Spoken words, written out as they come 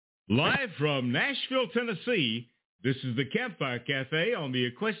Live from Nashville, Tennessee, this is the Campfire Cafe on the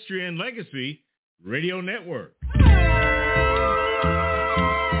Equestrian Legacy Radio Network.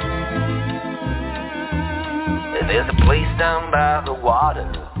 There's a place down by the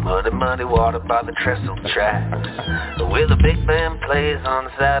water, muddy water by the trestle tracks, where the big band plays on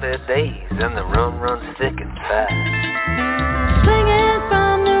Saturdays and the rum runs thick and fast. Swinging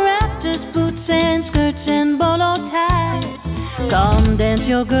from the rafters, boots and skirts and bolo ties. Come dance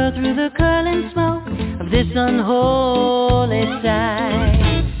your girl through the curling smoke of this unholy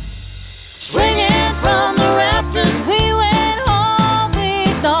sight. Swinging from the rafters, we went home,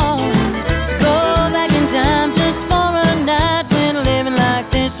 we thought to go back in time just for a night when living like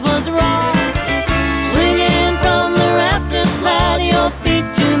this was wrong. Swinging from the rafters, slide your feet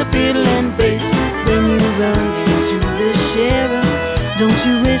to the fiddle and bass. When you run into the sheriff, don't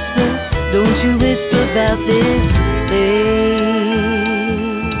you whisper about this place.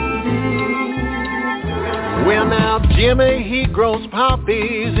 Well now Jimmy, he grows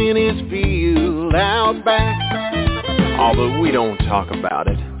poppies in his field out back. Although we don't talk about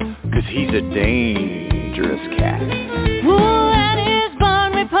it, 'cause he's a dangerous cat. Ooh, at his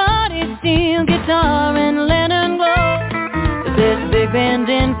barn we party, steel guitar and lantern glow. The best big band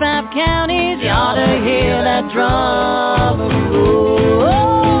in 5 counties, you ought to hear that drum roll.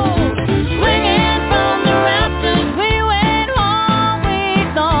 Swinging from the rafters, we went home, we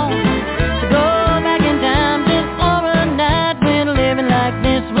thought to go back in time just for a night when living like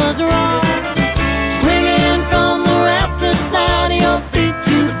this was wrong. Swinging from the rafters, slide your feet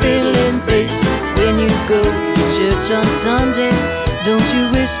to the fiddle and bass. When you go to church on Sunday, don't you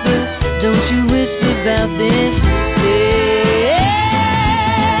whisper about this day.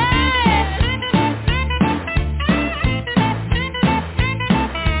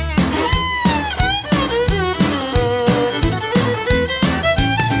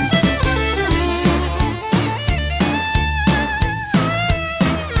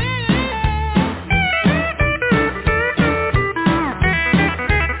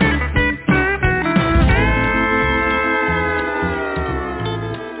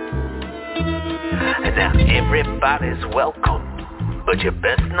 Everybody's welcome, but you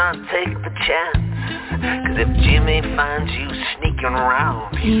best not take the chance. 'Cause if Jimmy finds you sneaking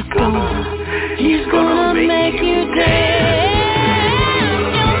around, he's gonna make you dance.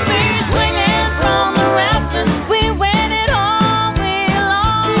 You'll be swinging from the rafters, we waited all way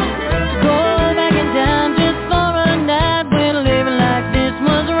long. Go back in time just for a night when living like this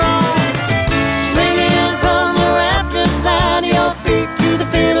was wrong. Swinging from the rafters, slide your feet to the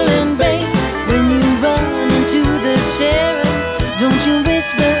fiddle and bass. When you run into the sheriff, don't you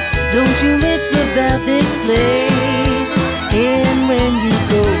whisper about this place. And when you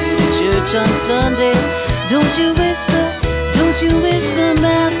go to church on Sunday, don't you whisper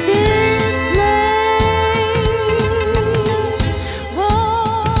about this place. Whoa,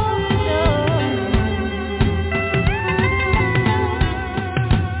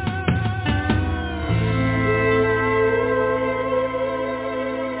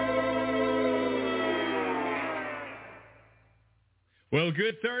 Well,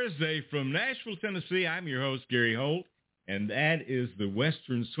 good Thursday from Nashville, Tennessee. I'm your host, Gary Holt, and that is the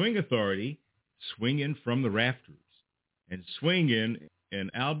Western Swing Authority, Swinging from the Rafters. And swinging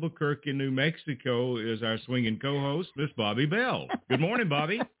in Albuquerque, New Mexico is our swinging co-host, Miss Bobbi Bell. Good morning,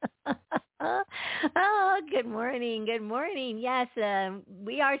 Bobbi. Oh, good morning. Good morning. Yes,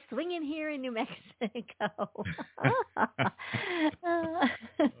 we are swinging here in New Mexico.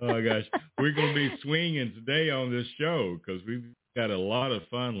 Oh, gosh. We're going to be swinging today on this show because we've got a lot of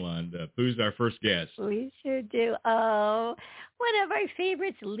fun lined up. Who's our first guest? We sure do. Oh, one of our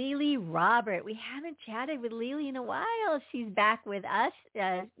favorites, Lily Robert. We haven't chatted with Lily in a while. She's back with us,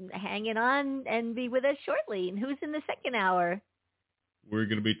 hanging on, and be with us shortly. And who's in the second hour? We're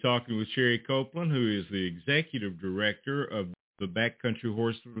going to be talking with Sherry Copeland, who is the executive director of the Backcountry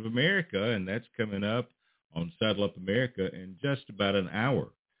Horsemen of America, and that's coming up on Saddle Up America in just about an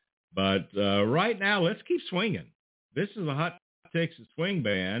hour. But right now, let's keep swinging. This is a hot Texas swing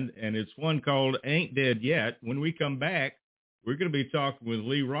band, and it's one called Ain't Dead Yet. When we come back, we're going to be talking with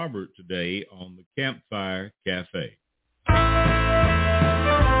Lee Robert today on the Campfire Cafe.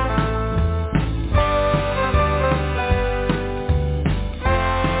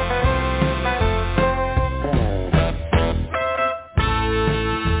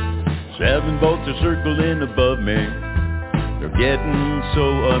 7 boats are circling above me. They're getting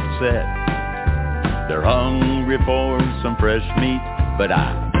so upset. They're hungry for some fresh meat, but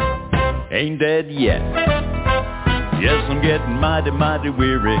I ain't dead yet. Yes, I'm getting mighty, mighty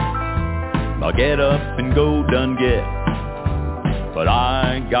weary. I'll get up and go done get. but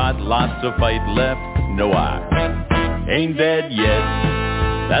I got lots of fight left. No, I ain't dead yet.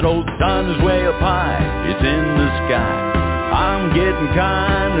 That old sun is way up high, it's in the sky. I'm getting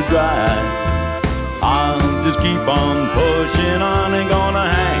kinda dry. I'll just keep on pushing on, ain't gonna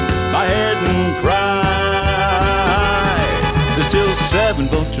hang my head and cry. There's still 7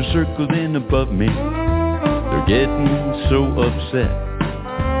 vultures circling above me. They're getting so upset.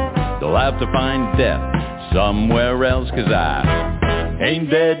 They'll have to find death somewhere else, 'cause I ain't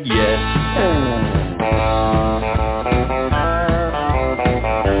dead yet.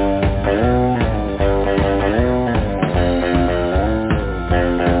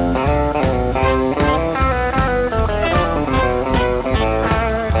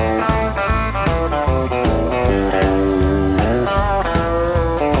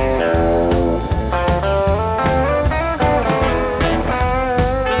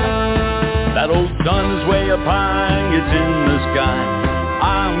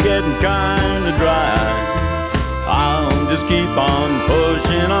 Kinda dry. I'll just keep on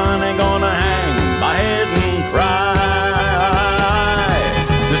pushing on, ain't gonna hang my head and cry.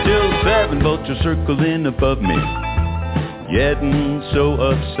 There's still 7 vultures circling above me, getting so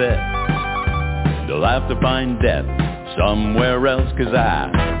upset. They'll have to find death somewhere else, 'cause I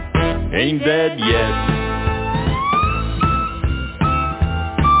ain't dead yet.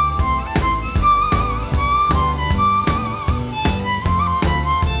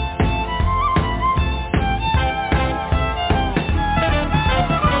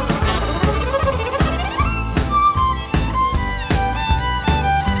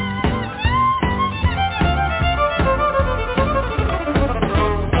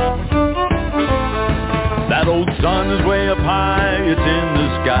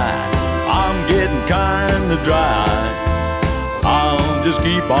 Dry. I'll just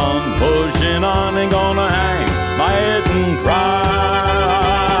keep on pushing on, ain't gonna hang my head and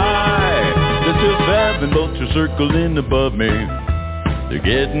cry. There's still 7 vultures circling above me. They're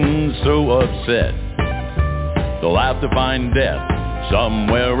getting so upset. They'll have to find death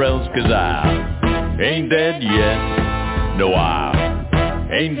somewhere else, 'cause I ain't dead yet. No, I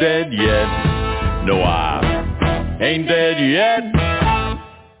ain't dead yet. No, I ain't dead yet.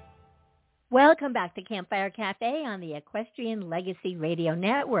 Welcome back to Campfire Cafe on the Equestrian Legacy Radio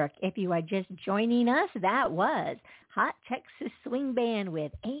Network. If you are just joining us, that was Hot Texas Swing Band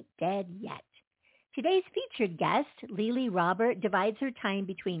with Ain't Dead Yet. Today's featured guest, Lily Robert, divides her time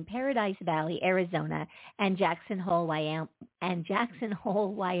between Paradise Valley, Arizona, and Jackson Hole,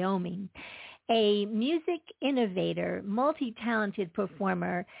 Wyoming. A music innovator, multi-talented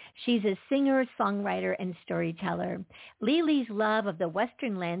performer, she's a singer, songwriter, and storyteller. Lily's love of the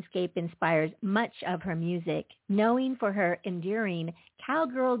Western landscape inspires much of her music. Known for her enduring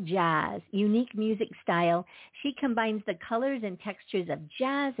Cowgirl Jazz, unique music style, she combines the colors and textures of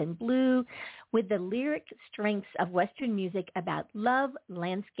jazz and blue with the lyric strengths of Western music about love,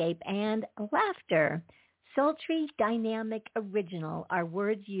 landscape, and laughter. Sultry, dynamic, original are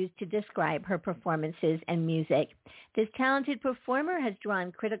words used to describe her performances and music. This talented performer has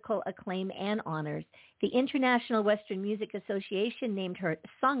drawn critical acclaim and honors. The International Western Music Association named her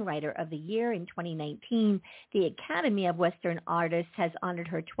Songwriter of the Year in 2019. The Academy of Western Artists has honored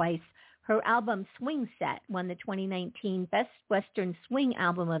her twice. Her album Swing Set won the 2019 Best Western Swing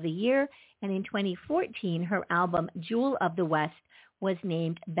Album of the Year, and in 2014, her album Jewel of the West was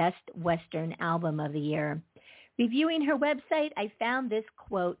named Best Western Album of the Year. Reviewing her website, I found this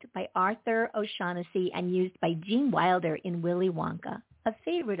quote by Arthur O'Shaughnessy and used by Gene Wilder in Willy Wonka, a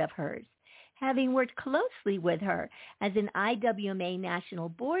favorite of hers. Having worked closely with her as an IWMA National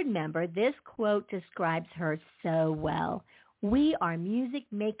Board member, this quote describes her so well. We are music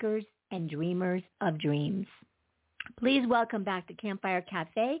makers and dreamers of dreams. Please welcome back to Campfire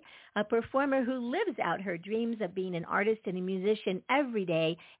Cafe, a performer who lives out her dreams of being an artist and a musician every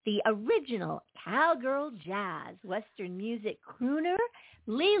day, the original Cowgirl Jazz Western music crooner,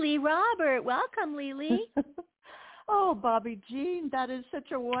 Lily Robert. Welcome, Lily. Oh, Bobbi Jean, that is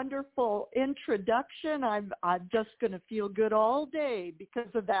such a wonderful introduction. I'm just going to feel good all day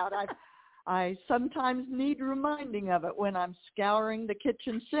because of that. I sometimes need reminding of it when I'm scouring the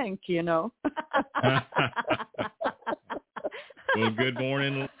kitchen sink, you know. Well, good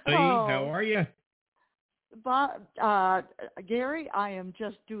morning, Lee. How are you? Gary, I am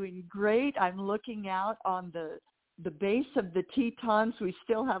just doing great. I'm looking out on the base of the Tetons. We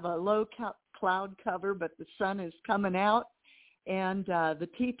still have a low cloud cover, but the sun is coming out. And the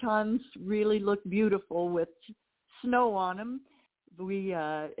Tetons really look beautiful with snow on them.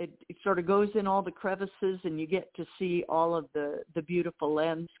 It sort of goes in all the crevices, and you get to see all of the beautiful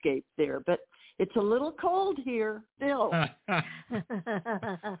landscape there. But It's a little cold here still.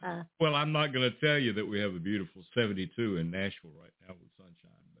 Well, I'm not going to tell you that we have a beautiful 72 in Nashville right now with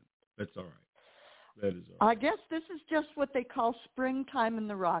sunshine, but that's all right. That is all right. I guess this is just what they call springtime in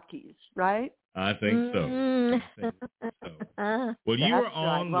the Rockies, right? I think so. I think so. Well, you were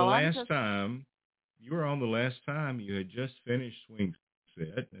on the last time. You were on the last time. You had just finished Swing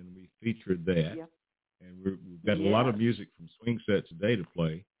Set, and we featured that. Yep. And we've got a lot of music from Swing Set today to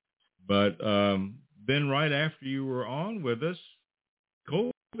play. But then right after you were on with us,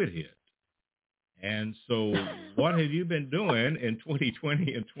 COVID hit. And so what have you been doing in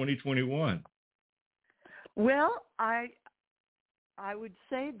 2020 and 2021? Well, I would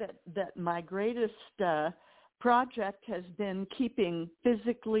say that my greatest project has been keeping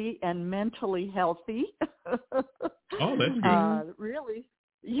physically and mentally healthy. Oh, that's good. Really,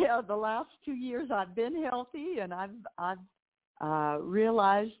 yeah. The last 2 years I've been healthy, and I've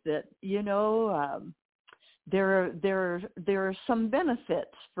realized that there are some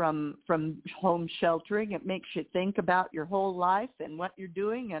benefits from home sheltering. It makes you think about your whole life and what you're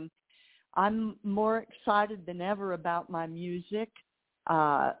doing, and I'm more excited than ever about my music.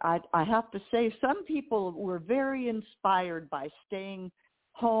 I have to say, some people were very inspired by staying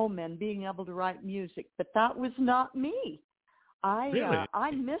home and being able to write music, but that was not me.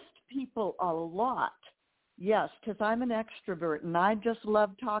 I missed people a lot. Yes, because I'm an extrovert, and I just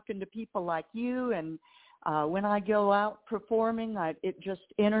love talking to people like you. And when I go out performing, it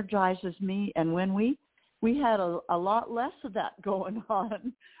just energizes me. And when we had a lot less of that going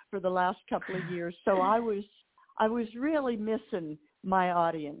on for the last couple of years, so I was really missing my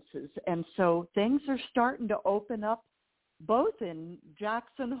audiences. And so things are starting to open up both in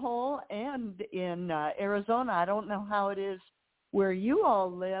Jackson Hole and in Arizona. I don't know how it is where you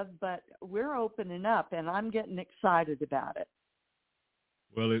all live, but we're opening up, and I'm getting excited about it.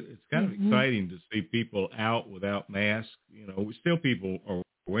 Well, it's kind of exciting to see people out without masks. Still people are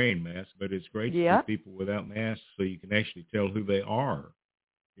wearing masks, but it's great to see people without masks so you can actually tell who they are.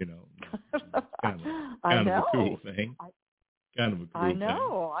 It's kind of a cool thing. Kind of a cool I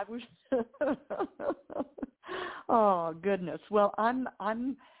know. thing. I was. Oh goodness. Well,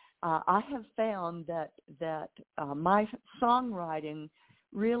 I have found that my songwriting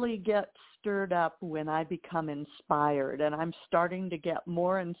really gets stirred up when I become inspired, and I'm starting to get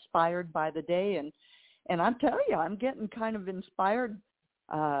more inspired by the day. And I tell you, I'm getting kind of inspired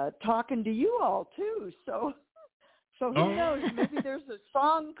talking to you all too. So who knows? Maybe there's a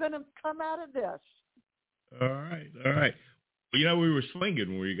song going to come out of this. All right. Well, we were swinging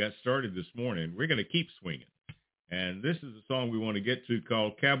when we got started this morning. We're going to keep swinging. And this is a song we want to get to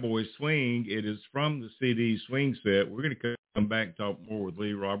called Cowboy Swing. It is from the CD Swing Set. We're going to come back and talk more with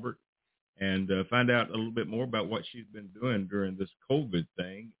Lee Robert and find out a little bit more about what she's been doing during this COVID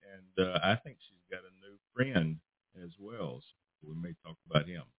thing. And I think she's got a new friend as well. So we may talk about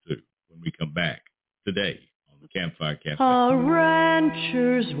him, too, when we come back today on the Campfire Cafe. A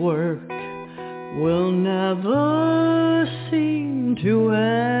rancher's work will never seem to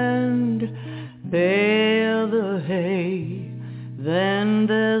end. Bale the hay, then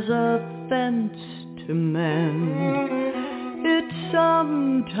there's a fence to mend. It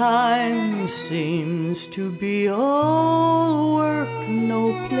sometimes seems to be all work,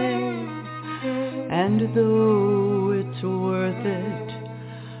 no play. And though it's worth it,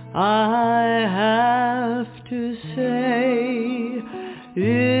 I have to say,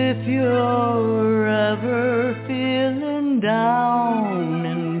 if you're ever feeling down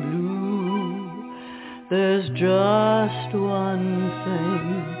and blue, there's just one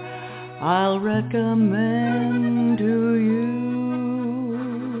thing I'll recommend to you.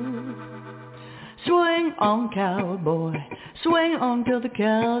 Swing on, cowboy, swing on till the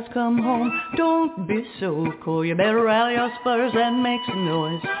cows come home. Don't be so cool, you better rally your spurs and make some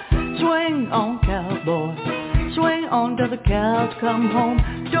noise. Swing on, cowboy, swing on till the cows come home.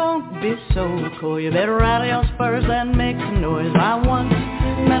 Don't be so cool, you better rattle your spurs and make some noise. I once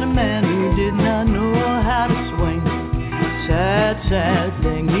met a man who did not know how to swing. Sad, sad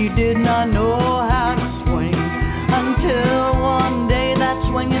thing, he did not know how to swing. Until one day that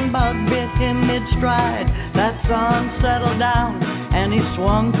swinging bug bit him mid-stride. That sun settled down and he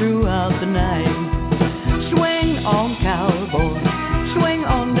swung throughout the night. Swing on, cowboy, swing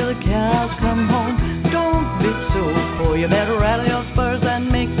on till the cows come home. Don't be so cool, you better rattle your spurs and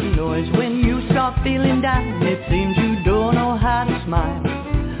make some noise. When you start feeling down, it seems you don't know how to smile.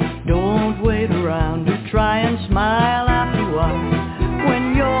 Don't wait around to try and smile after a while.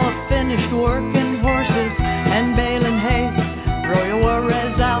 When you're finished working horses and baling hay, throw your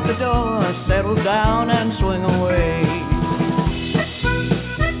worries out the door, settle down and swing away.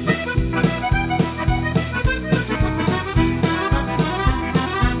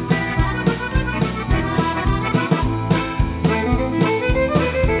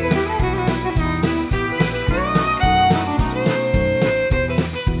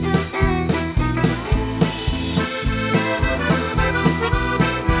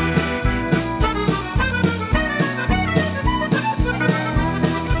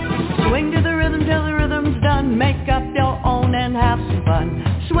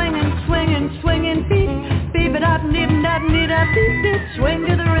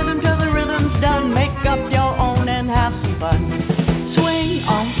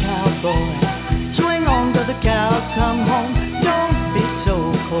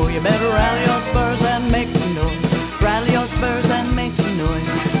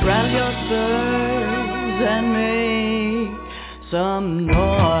 and make some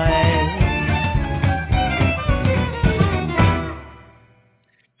noise.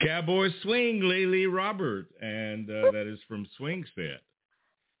 Cowboy Swing, Lily Robert, and that is from Swing Set.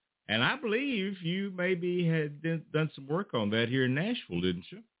 And I believe you maybe had done some work on that here in Nashville, didn't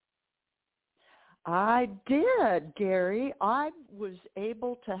you? I did, Gary. I was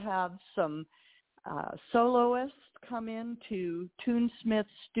able to have some soloists come into Toonsmith's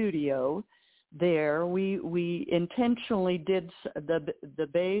studio there. We intentionally did the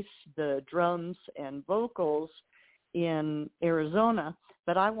bass, the drums, and vocals in Arizona,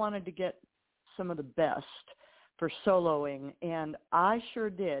 but I wanted to get some of the best for soloing, and I sure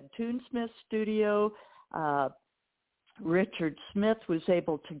did. Toonsmith Studio, Richard Smith was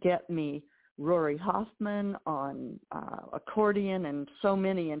able to get me Rory Hoffman on accordion and so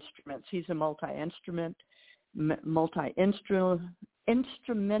many instruments. He's a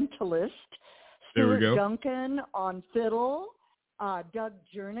multi-instrumentalist. Stuart Duncan on fiddle, Doug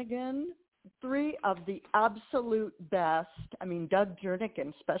Jernigan, three of the absolute best. I mean, Doug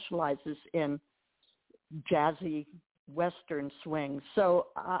Jernigan specializes in jazzy Western swing. So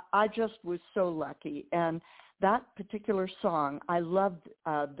I just was so lucky. And that particular song, I loved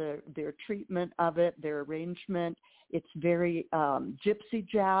their treatment of it, their arrangement. It's very gypsy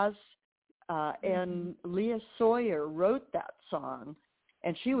jazz. And Leah Sawyer wrote that song.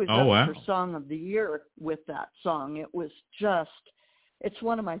 And she was up for Song of the Year with that song. It was just, it's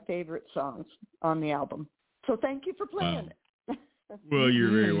one of my favorite songs on the album. So thank you for playing it. Well, you're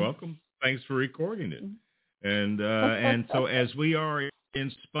very welcome. Thanks for recording it. And so as we are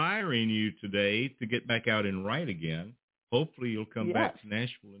inspiring you today to get back out and write again, hopefully you'll come back to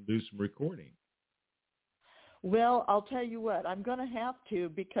Nashville and do some recording. Well, I'll tell you what, I'm going to have to,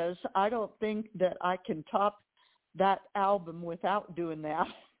 because I don't think that I can top that album without doing that.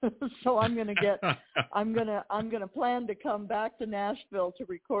 So I'm going to plan to come back to Nashville to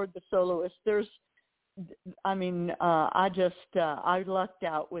record the soloist. I lucked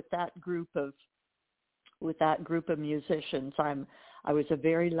out with that group of musicians. I was a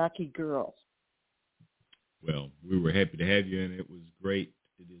very lucky girl. Well, we were happy to have you, and it was great.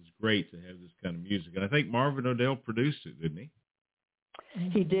 It is great to have this kind of music. And I think Marvin Odell produced it, didn't he?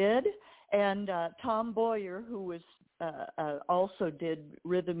 He did. And Tom Boyer, who was also did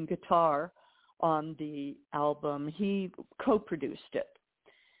rhythm guitar on the album, he co-produced it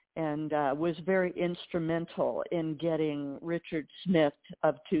and was very instrumental in getting Richard Smith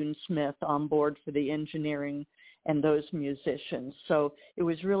of Toonsmith on board for the engineering and those musicians. So it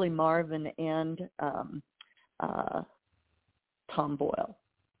was really Marvin and Tom Boyle.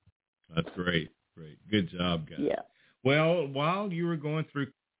 That's great. Great. Good job, guys. Yeah. Well, while you were going through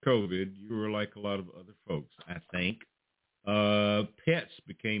COVID, you were like a lot of other folks, I think. Pets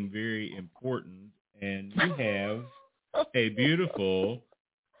became very important, and you have a beautiful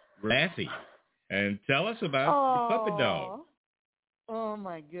Raffy. And tell us about the puppy dog. Oh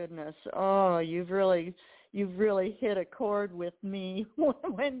my goodness! Oh, you've really hit a chord with me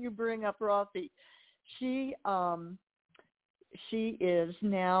when you bring up Raffy. She is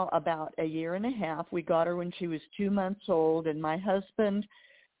now about a year and a half. We got her when she was 2 months old, and my husband,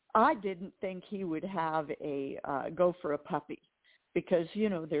 I didn't think he would have go for a puppy, because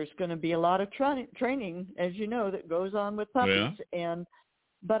there's going to be a lot of training, as you know, that goes on with puppies. Yeah.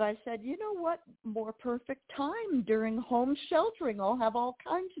 But I said, you know what, more perfect time during home sheltering. I'll have all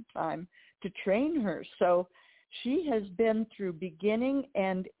kinds of time to train her. So she has been through beginning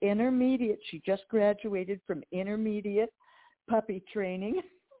and intermediate. She just graduated from intermediate puppy training.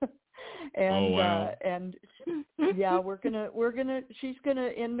 And yeah, she's gonna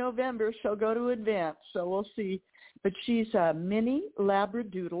in November, she'll go to advanced, so we'll see. But she's a mini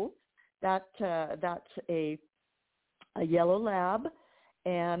Labradoodle. That's a yellow lab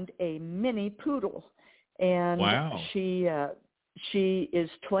and a mini poodle. And she is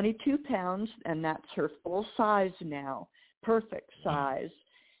 22 pounds, and that's her full size now, perfect size.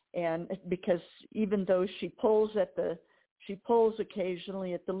 And because even though she pulls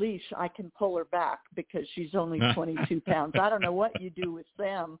occasionally at the leash, I can pull her back because she's only 22 pounds. I don't know what you do with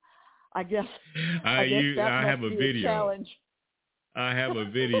them. I guess I have a video. Challenge. I have a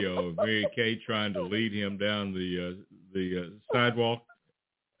video of Mary Kay trying to lead him down the sidewalk,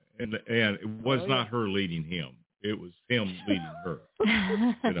 and it was not her leading him. It was him leading her.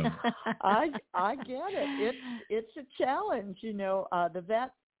 I get it. It's a challenge. The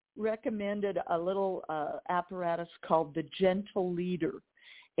vet recommended a little apparatus called the Gentle Leader,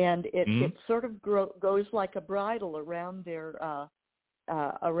 and it sort of goes like a bridle around their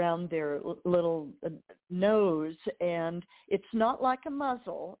around their little nose, and it's not like a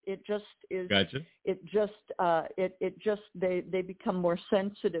muzzle. It just is. Gotcha. It just they become more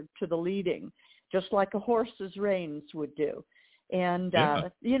sensitive to the leading, just like a horse's reins would do. And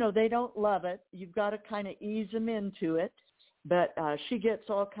they don't love it. You've got to kind of ease them into it. But she gets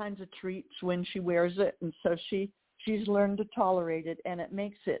all kinds of treats when she wears it, and so she's learned to tolerate it, and it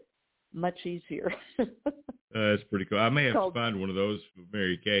makes it much easier. That's pretty cool. I may have to find one of those for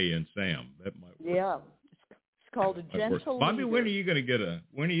Mary Kay and Sam. That might work. Yeah, it's called a gentle Bobbi, leader. when are you going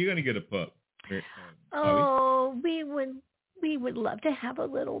to get a pup? We would love to have a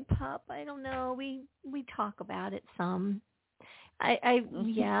little pup. I don't know. We talk about it some.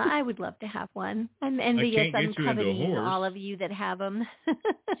 I would love to have one. I'm envious. I'm coveting all of you that have them.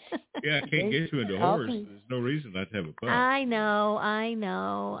 Yeah, I can't get you into a horse. There's no reason not to have a pup. I know.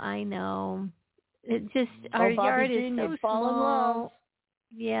 It just our yard is so small.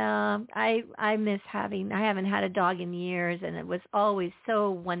 Yeah, I miss having. I haven't had a dog in years, and it was always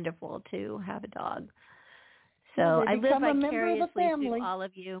so wonderful to have a dog. So I live vicariously through all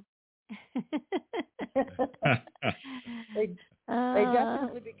of you. They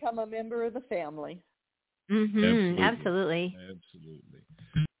definitely become a member of the family. Mm-hmm. Absolutely.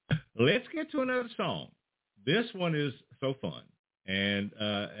 Let's get to another song. This one is so fun, and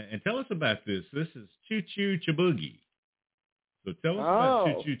tell us about this. This is Choo Choo Chiboogie. So tell us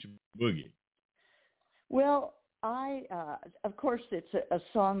about Choo Choo Chiboogie. Well, of course, it's a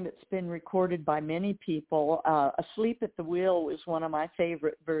song that's been recorded by many people. Asleep at the Wheel was one of my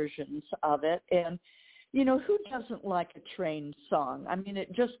favorite versions of it. And, who doesn't like a train song? I mean,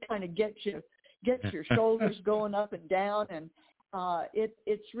 it just kind of gets your shoulders going up and down. And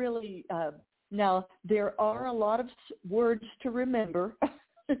it's really, now, there are a lot of words to remember.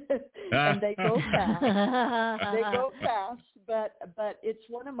 And they go fast. But it's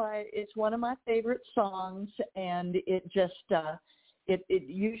one of my favorite songs, and it just it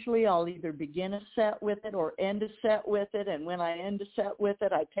usually I'll either begin a set with it or end a set with it, and when I end a set with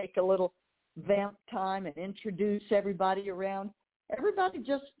it, I take a little vamp time and introduce everybody around. Everybody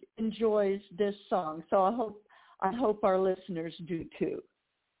just enjoys this song, so I hope our listeners do too.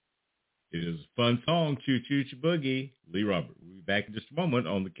 It is a fun song, Choo Choo Chiboogie. Lee Robert. We'll be back in just a moment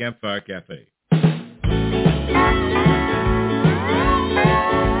on the Campfire Cafe.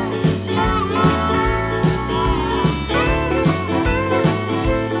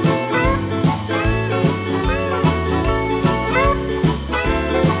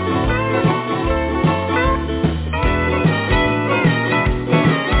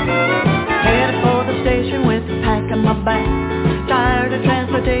 Headed for the station with a pack on my back. Tired of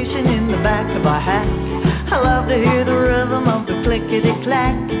transportation in the back of a hack. I love to hear the rhythm of the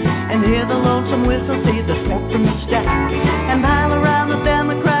clickety-clack and hear the lonesome whistle, see the smoke from the stack, and pile around the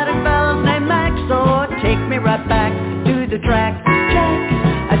Democratic fellas named Max. So take me right back to the track. Jack,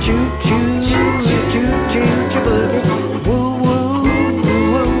 a choo-choo, choo-choo, choo-boogie, woo-woo,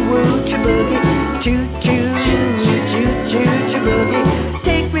 woo-woo, choo-boogie, choo-choo, choo-choo, choo-boogie.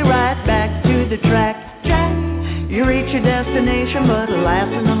 Take me right back to the track. Jack, you reach your destination, but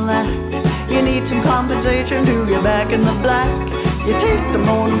alas and alack, you need some compensation to get back in the black. You take the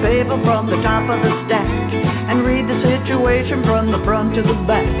morning paper from the top of the stack and read the situation from the front to the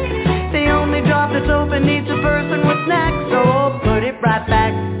back. The only job that's open needs a person with snacks, so put it right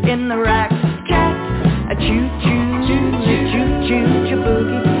back in the rack. Jack, a choo-choo, choo-choo,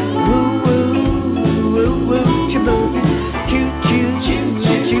 choo-boogie, woo-woo, woo-woo, choo-boogie, choo-choo,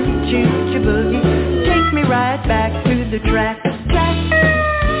 choo-choo, choo-boogie. Take me right back to the track.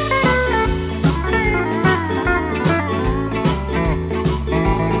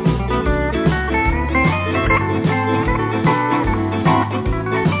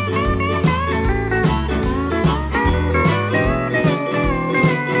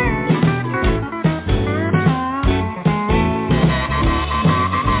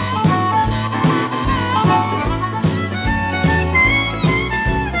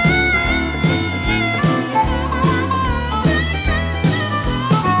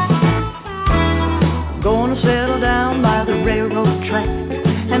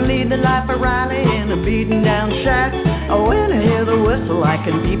 The life of Riley in a beaten down shack. Oh, when I hear the whistle, I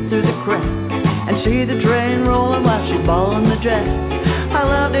can peep through the crack and see the train rolling while she's ballin' the jack. I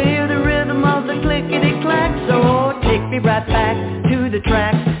love to hear the rhythm of the clickety-clack, so take me right back to the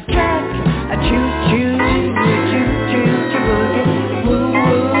track. Jack, a choo-choo, choo-choo, choo-boogie,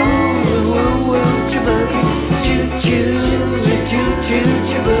 woo-woo, woo-woo, choo-boogie, choo-choo, choo-choo,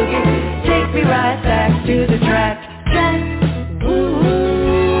 choo-boogie. Take me right back to the track. Jack, woo-woo.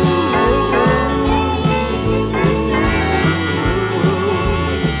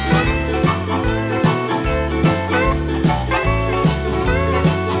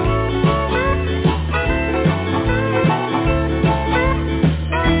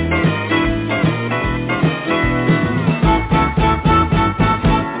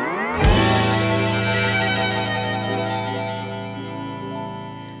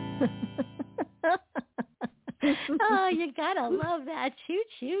 Oh, you gotta love that. Choo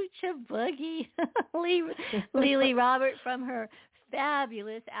choo boogie. Lily Robert from her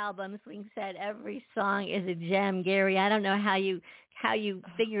fabulous album Swing Set. Every song is a gem. Gary, I don't know how you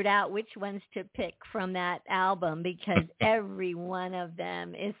figured out which ones to pick from that album, because every one of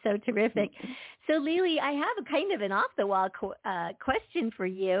them is so terrific. So Lily, I have a kind of an off the wall question for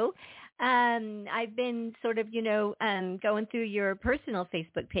you. I've been sort of, going through your personal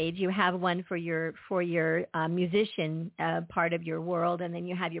Facebook page. You have one for your musician part of your world, and then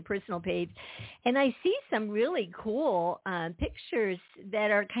you have your personal page. And I see some really cool pictures that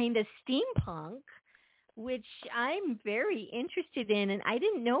are kind of steampunk, which I'm very interested in, and I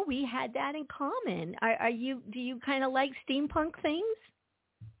didn't know we had that in common. Do you kind of like steampunk things?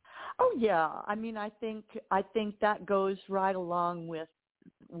 Oh yeah, I mean, I think that goes right along with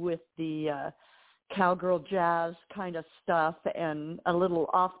the cowgirl jazz kind of stuff and a little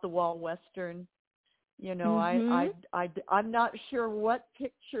off the wall Western. I'm not sure what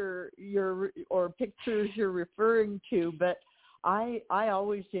pictures you're referring to, but I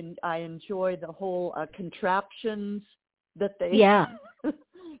always enjoy the whole contraptions that they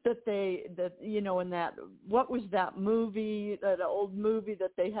in that, what was that movie, that old movie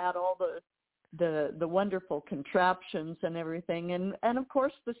that they had all the wonderful contraptions and everything, and of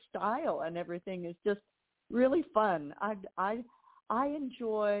course the style and everything is just really fun. I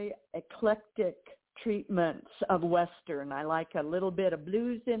enjoy eclectic treatments of Western. I like a little bit of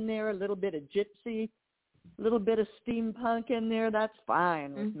blues in there, a little bit of gypsy, a little bit of steampunk in there. That's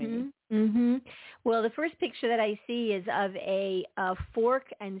fine with me. Mm-hmm. Well, the first picture that I see is of a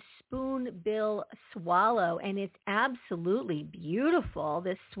fork and spoon bill swallow, and it's absolutely beautiful.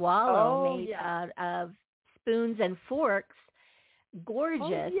 This swallow made out of spoons and forks, gorgeous.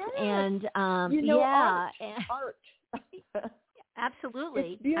 Oh, yes. And art.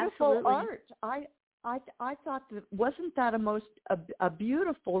 Absolutely, it's beautiful absolutely. art. I thought wasn't that a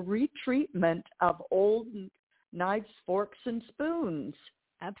beautiful retreatment of old knives, forks, and spoons?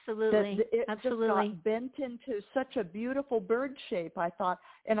 Absolutely, it absolutely. just got bent into such a beautiful bird shape. I thought,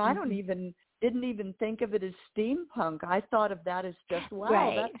 and I didn't even think of it as steampunk. I thought of that as just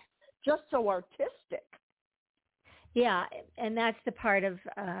wow, that's just so artistic. Yeah, and that's the part of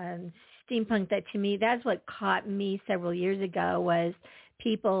steampunk that, to me, that's what caught me several years ago, was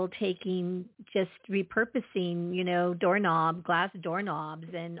people repurposing, glass doorknobs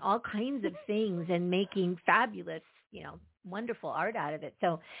and all kinds of things, and making fabulous, wonderful art out of it.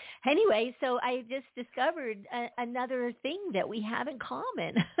 So anyway, I just discovered another thing that we have in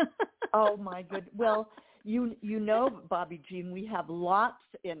common. Oh my good. Well, Bobbi Jean, we have lots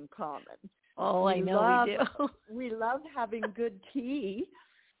in common. Oh, I know we do. We love having good tea.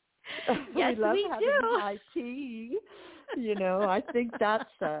 Yes, we love we having do. high tea. I think that's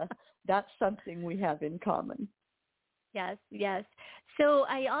something we have in common. Yes, yes. So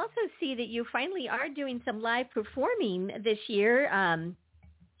I also see that you finally are doing some live performing this year.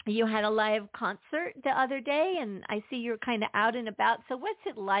 You had a live concert the other day, and I see you're kind of out and about. So what's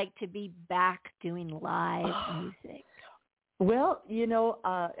it like to be back doing live music? Well,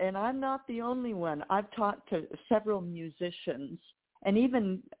 and I'm not the only one. I've talked to several musicians and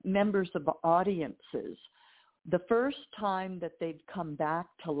even members of audiences. The first time that they've come back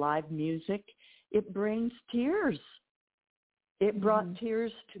to live music, it brings tears. It brought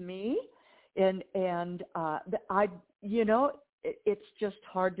tears to me, and it's just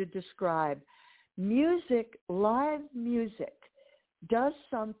hard to describe. Music, live music, does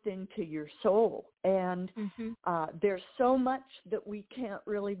something to your soul, and there's so much that we can't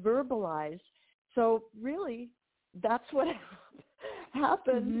really verbalize. So really, that's what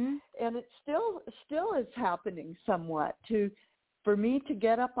happened, and it still is happening somewhat. For me to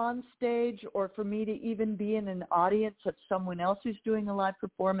get up on stage, or for me to even be in an audience of someone else who's doing a live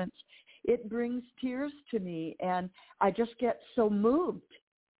performance, it brings tears to me, and I just get so moved.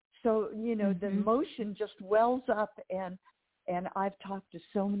 So, the emotion just wells up, and I've talked to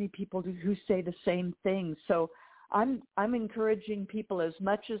so many people who say the same thing. So I'm encouraging people as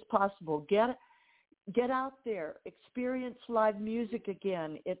much as possible, get out there, experience live music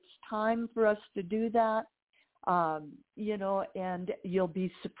again. It's time for us to do that. And you'll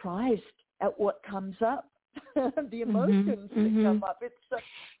be surprised at what comes up, the emotions that come up.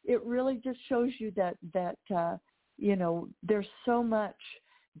 It really just shows you that there's so much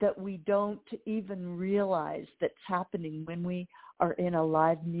that we don't even realize that's happening when we are in a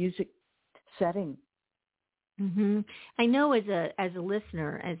live music setting. I know as a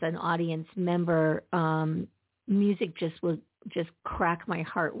listener, as an audience member, music just will just crack my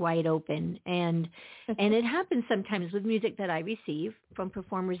heart wide open. And it happens sometimes with music that I receive from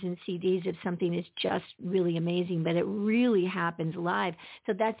performers and CDs if something is just really amazing, but it really happens live.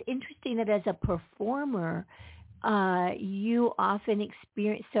 So that's interesting that as a performer, you often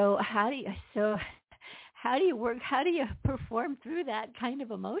experience. So how do you work? How do you perform through that kind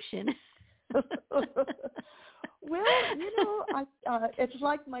of emotion? Well, it's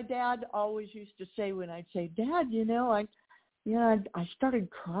like my dad always used to say when I'd say, Dad, I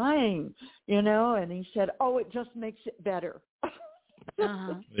started crying, and he said, oh, it just makes it better.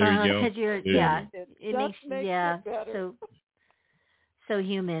 Uh-huh. There you go. Because it makes it better. So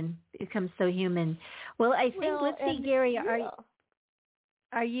human. It becomes so human. Well, I think, let's see, Gary,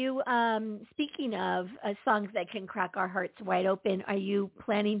 are you, speaking of songs that can crack our hearts wide open, are you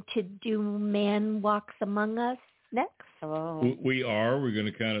planning to do Man Walks Among Us next? Oh. We are. We're going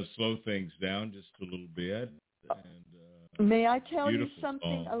to kind of slow things down just a little bit. And, may I tell you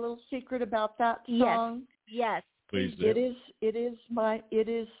something, a little secret about that song? Yes. Please do. It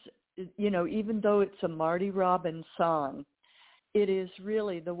is, even though it's a Marty Robbins song, it is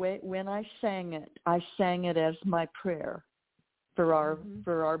really the way, when I sang it as my prayer for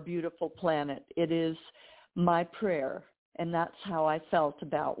our beautiful planet. It is my prayer, and that's how I felt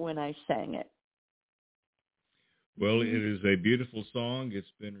about when I sang it. Well, it is a beautiful song.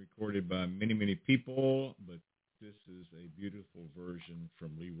 It's been recorded by many, many people, but this is a beautiful version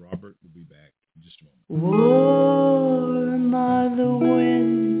from Lee Robert. We'll be back in just a moment. Warm are the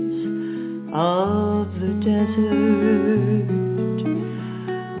winds of the desert.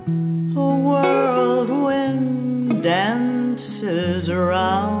 A whirlwind dances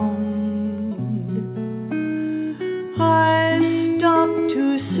around. I stop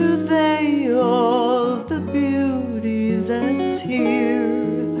to survey all the beauty that's here.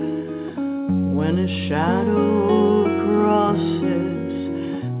 When a shadow crosses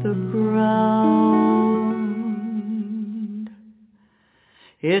the ground,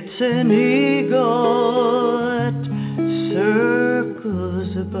 it's an eagle that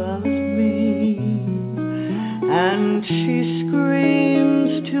circles above me, and she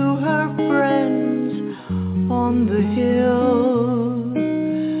screams to her friends on the hill,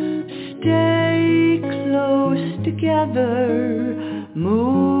 stay close together,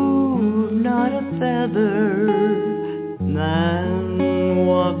 move not a feather. Man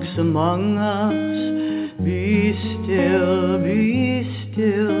walks among us, be still, be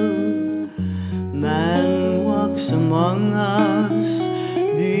still. Man walks among us,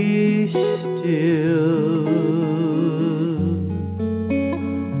 be still.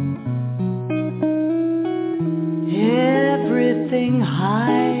 Everything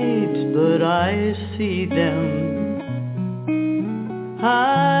hides, but I see them.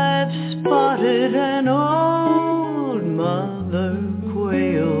 I've spotted an old mother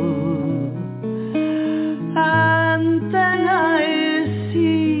quail, and then I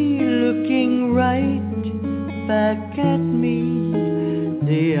see, looking right back at me,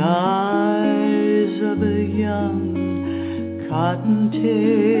 the eyes of a young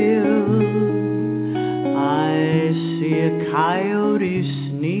cottontail. I see a coyote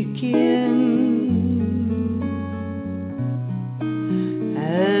sneak in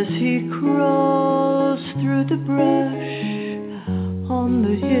as he crawls through the brush on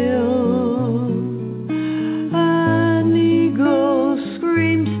the hill. An eagle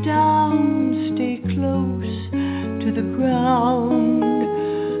screams down, stay close to the ground.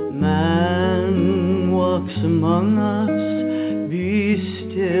 Man walks among us, be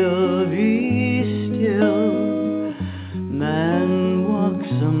still, be still. Man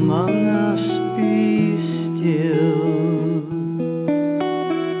walks among us, be still.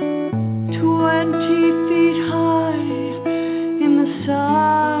 20 feet high in the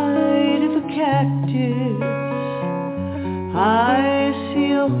side of a cactus, I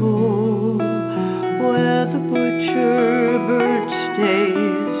see a hole where the butcher bird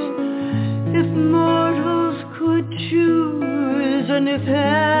stays. If mortals could choose, and if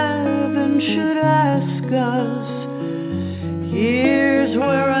heaven should ask us, here's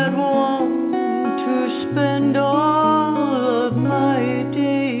where I'd want to spend all of my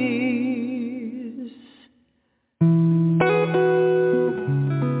days.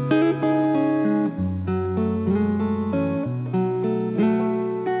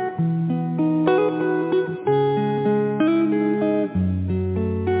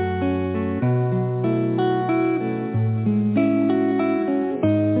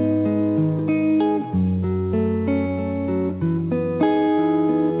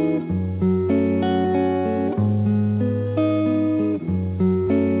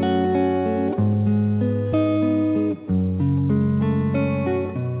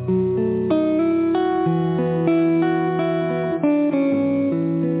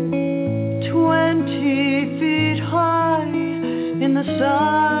 20 feet high in the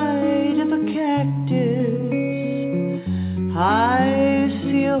side of a cactus. I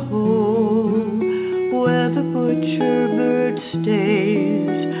see a hole where the butcher bird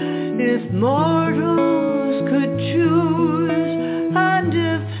stays. If mortals could choose, and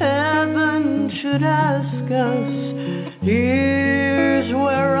if heaven should ask us, here's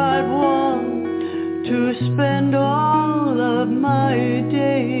where I'd want to spend all of my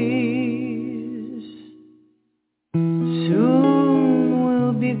days. Soon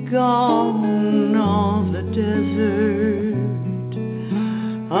we'll be gone off the desert.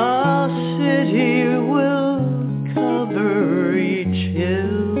 A city will cover each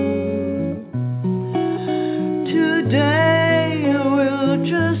hill. Today will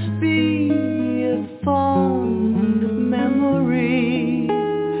just be a fond memory.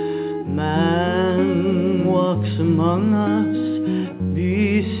 Man walks among us,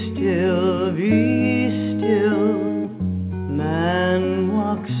 be still, be still. Man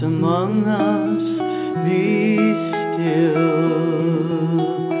walks among us, be still.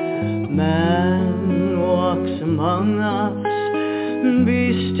 Man walks among us,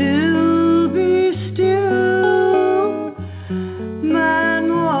 be still, be still. Man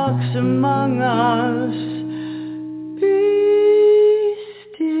walks among us, be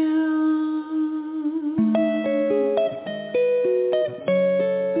still.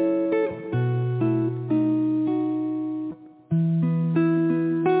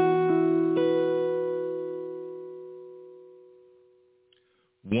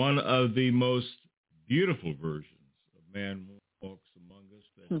 One of the most beautiful versions of Man Walks Among Us,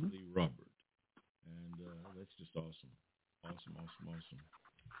 that's Lee Robert. And that's just awesome. Awesome, awesome, awesome.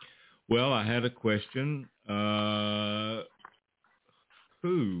 Well, I had a question.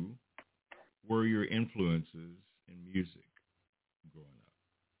 Who were your influences in music growing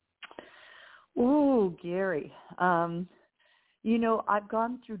up? Oh, Gary. You know, I've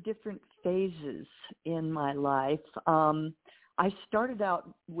gone through different phases in my life. I started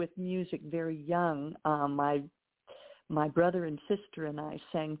out with music very young. My brother and sister and I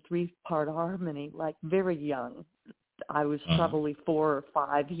sang 3-part harmony, like very young. I was probably 4 or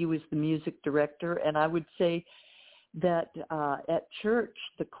 5. He was the music director, and I would say that at church,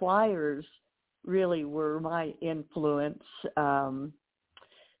 the choirs really were my influence.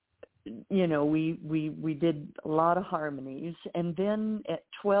 You know, we did a lot of harmonies. And then at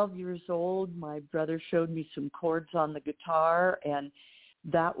 12 years old, my brother showed me some chords on the guitar, and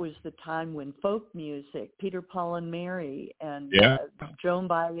that was the time when folk music, Peter, Paul, and Mary, and Joan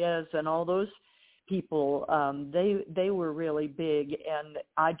Baez, and all those people, they were really big, and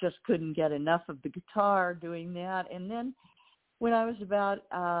I just couldn't get enough of the guitar doing that. And then when I was about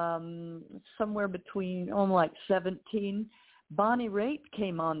somewhere between, like 17, Bonnie Raitt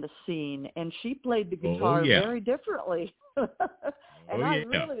came on the scene, and she played the guitar very differently. And I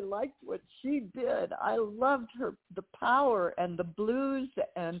really liked what she did. I loved her, the power and the blues,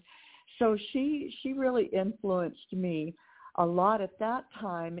 and so she really influenced me a lot at that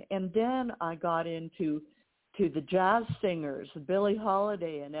time. And then I got into the jazz singers, Billie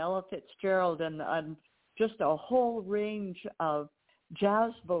Holiday and Ella Fitzgerald, and just a whole range of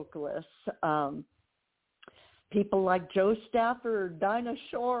jazz vocalists. People like Joe Stafford, Dinah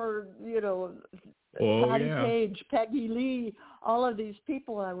Shore, you know, Patty Page, Peggy Lee, all of these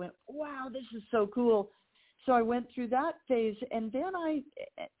people. I went, wow, this is so cool. So I went through that phase, and then I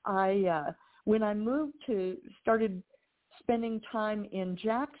when I started spending time in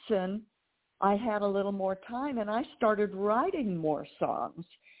Jackson, I had a little more time, and I started writing more songs,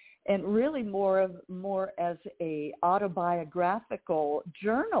 and really more as a autobiographical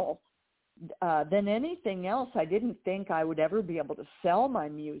journal. Than anything else. I didn't think I would ever be able to sell my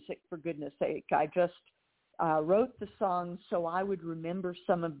music, for goodness sake. I just wrote the songs so I would remember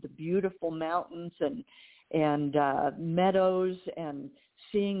some of the beautiful mountains and meadows, and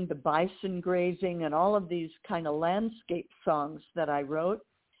seeing the bison grazing, and all of these kind of landscape songs that I wrote.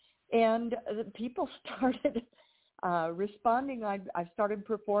 And people started responding. I started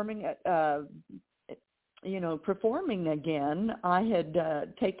performing at performing again. I had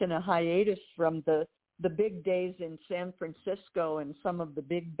taken a hiatus from the big days in San Francisco and some of the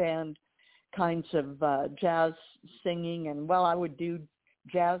big band kinds of jazz singing. And, well, I would do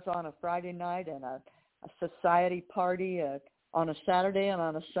jazz on a Friday night and a society party on a Saturday, and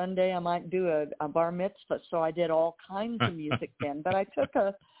on a Sunday I might do a bar mitzvah. So I did all kinds of music then. But I took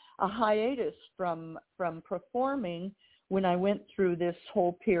a hiatus from performing when I went through this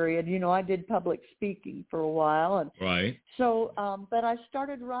whole period. You know, I did public speaking for a while. And right. So, but I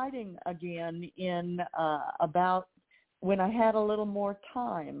started writing again in about when I had a little more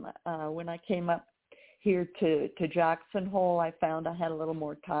time, when I came up here to Jackson Hole, I found I had a little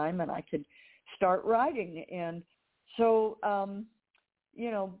more time and I could start writing. And so,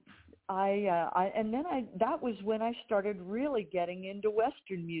 that was when I started really getting into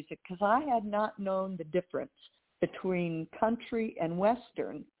Western music, because I had not known the difference between country and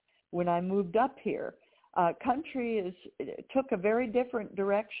Western when I moved up here. Country took a very different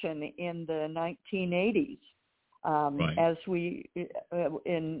direction in the 1980s, right. as we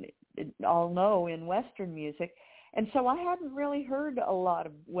all know in Western music. And so I hadn't really heard a lot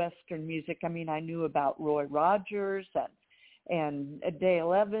of Western music. I mean, I knew about Roy Rogers and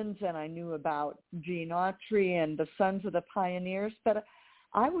Dale Evans, and I knew about Gene Autry and the Sons of the Pioneers, but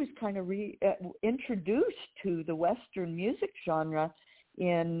I was kind of introduced to the Western music genre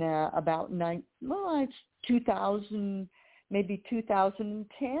in about 2000, maybe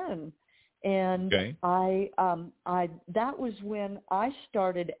 2010. And okay. that was when I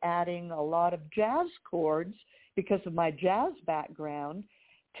started adding a lot of jazz chords, because of my jazz background,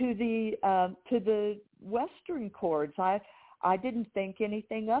 to the Western chords. I didn't think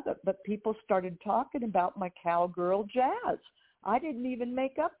anything of it, but people started talking about my Cowgirl Jazz. I didn't even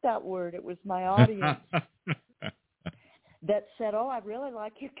make up that word. It was my audience that said, "Oh, I really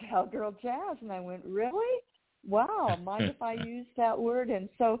like your Cowgirl Jazz." And I went, "Really? Wow, mind if I use that word?" And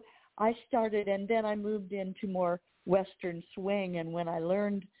so I started, and then I moved into more Western swing. And when I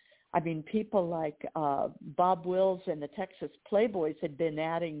learned, people like Bob Wills and the Texas Playboys had been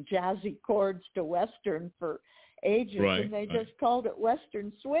adding jazzy chords to Western for ages, right, and they just called it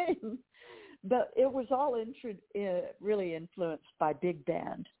Western swing. But it was all really influenced by big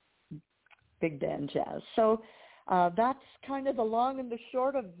band jazz. So that's kind of the long and the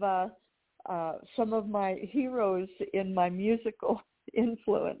short of some of my heroes in my musical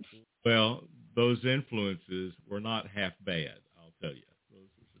influence. Well, those influences were not half bad, I'll tell you. Those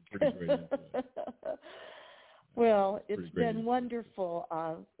were some pretty great influences. Well, it's been wonderful.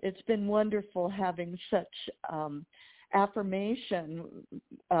 It's been wonderful having such affirmation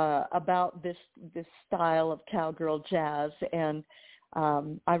about this style of cowgirl jazz, and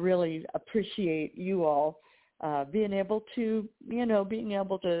I really appreciate you all being able to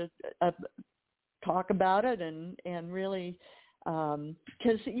talk about it and really,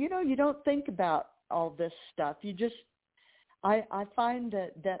 because you don't think about all this stuff. You just I find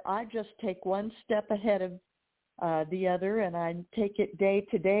that I just take one step ahead of the other, and I take it day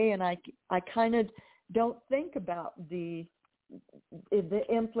to day, and I kind of don't think about the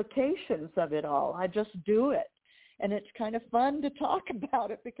implications of it all. I just do it, and it's kind of fun to talk about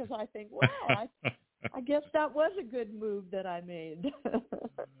it, because I think, wow, I guess that was a good move that I made.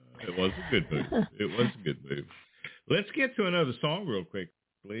 It was a good move. Let's get to another song real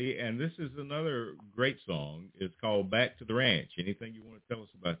quickly, and this is another great song. It's called Back to the Ranch. Anything you want to tell us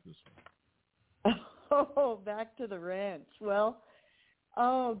about this one? Oh, Back to the Ranch. Well,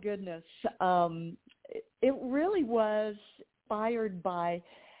 oh, goodness. It really was inspired by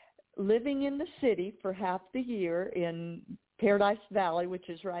living in the city for half the year in Paradise Valley, which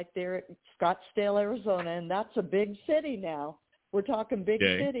is right there at Scottsdale, Arizona, and that's a big city now. We're talking big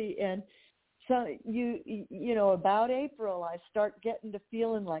city. And so, about April, I start getting to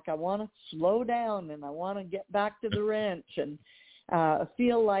feeling like I want to slow down and I want to get back to the ranch, and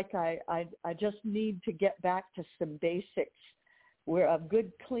feel like I just need to get back to some basics, where of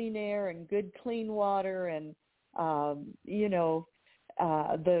good clean air and good clean water, and the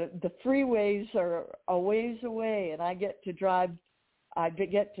freeways are a ways away, and I get to drive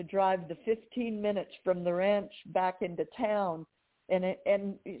the 15 minutes from the ranch back into town, and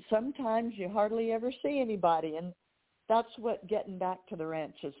sometimes you hardly ever see anybody, and that's what getting back to the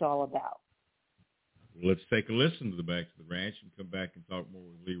ranch is all about. Let's take a listen to the Back to the Ranch and come back and talk more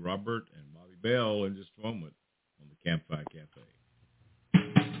with Lee Robert and Bobbi Bell in just a moment on the Campfire Cafe.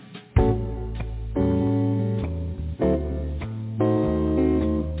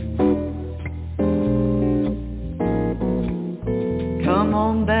 Come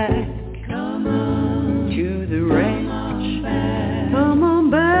on back, come on to the ranch. Come on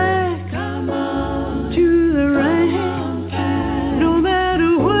back, come on to the ranch. No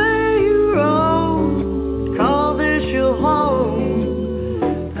matter where you roam, call this your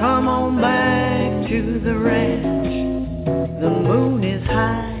home. Come on back to the ranch. The moon is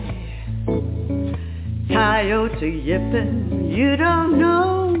high, coyotes are yipping. You don't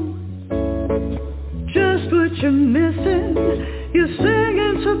know just what you're missing. You're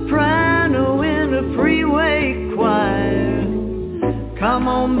singing soprano in a freeway choir. Come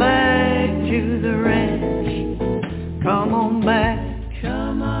on back to the ranch. Come on back.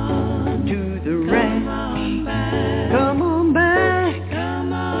 Come on to the ranch. Come on back.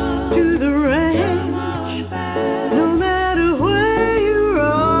 Come on to the ranch.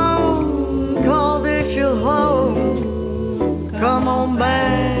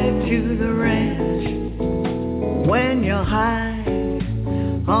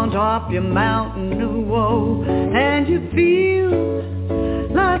 on top your mountain of woe, and you feel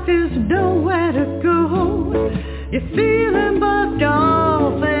like there's nowhere to go. You're feeling bucked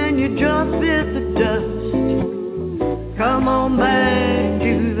off and you just bit the dust. Come on back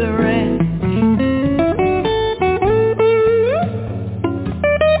to the ranch.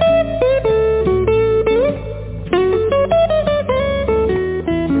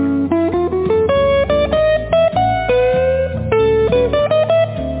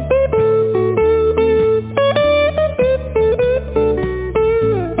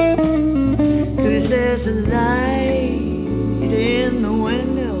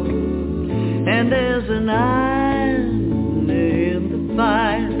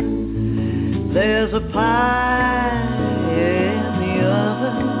 There's a pie in the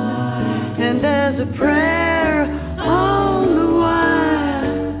oven, and there's a prayer on the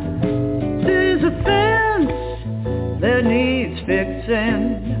wire. There's a fence that needs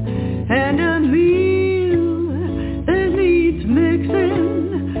fixing, and a meal that needs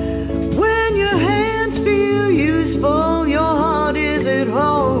mixing. When your hands feel useful, your heart is at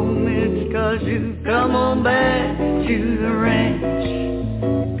home. It's 'cause you've come on back to the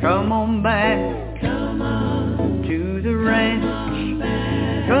ranch. Come on back, come on to the ranch.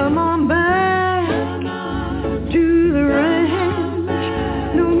 Come on back to the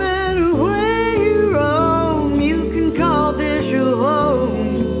ranch. No matter where you roam, you can call this your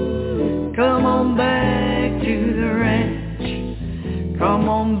home. Come on back to the ranch. Come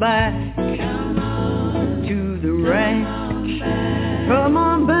on back to the ranch. Come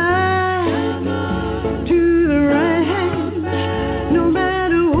on back to the ranch. No matter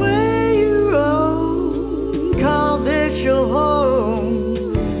your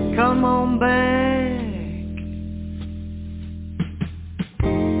home, come on back,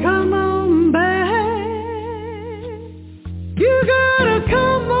 come on back, you gotta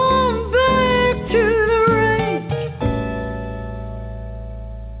come on back to the ranch.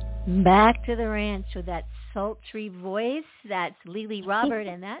 Back to the ranch with that sultry voice. That's Lily Robert,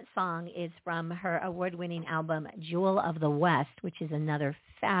 and that song is from her award-winning album Jewel of the West, which is another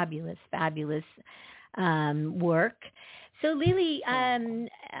fabulous, fabulous work. So Lily,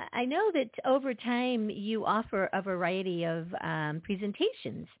 I know that over time you offer a variety of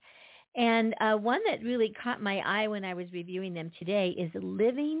presentations, and one that really caught my eye when I was reviewing them today is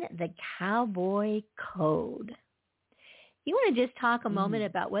Living the Cowboy Code. You want to just talk a moment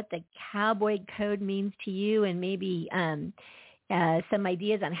about what the Cowboy Code means to you, and maybe some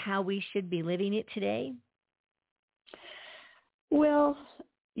ideas on how we should be living it today? Well,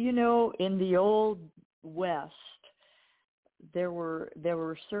 you know, in the old West, there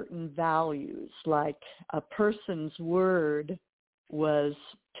were certain values, like a person's word was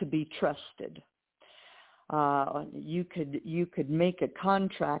to be trusted. You could make a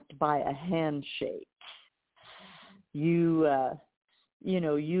contract by a handshake. You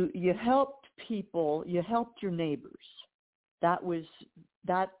helped people. You helped your neighbors. That's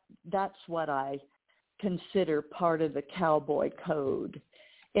what I consider part of the Cowboy Code.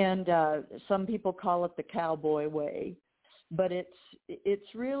 And some people call it the Cowboy Way, but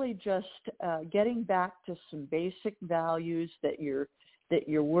it's really just getting back to some basic values, that your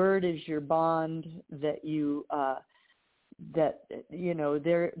word is your bond, that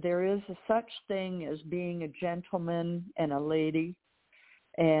there is a such thing as being a gentleman and a lady,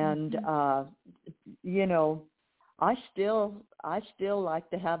 and I still like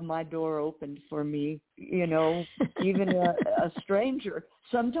to have my door opened for me, even a stranger.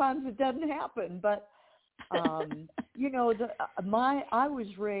 Sometimes it doesn't happen, but I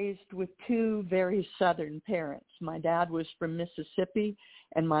was raised with two very Southern parents. My dad was from Mississippi,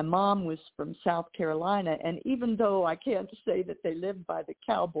 and my mom was from South Carolina. And even though I can't say that they lived by the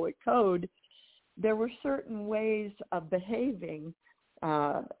Cowboy Code, there were certain ways of behaving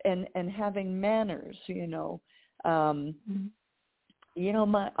and having manners. I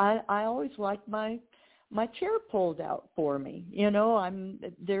always liked my chair pulled out for me.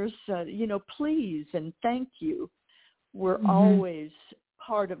 Please and thank you were always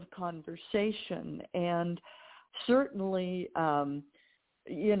part of conversation. And certainly, I'm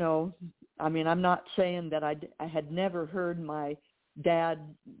not saying that I had never heard my dad,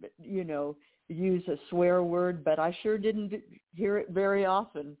 use a swear word, but I sure didn't hear it very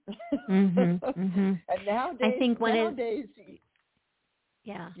often. And nowadays,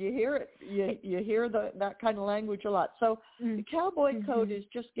 you hear it. You hear that kind of language a lot. So the Cowboy Code is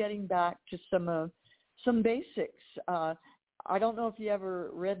just getting back to some basics. I don't know if you ever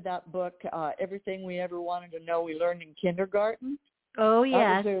read that book, Everything We Ever Wanted to Know We Learned in Kindergarten. Oh,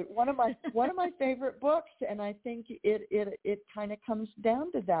 yes. That was one of my favorite books, and I think it kind of comes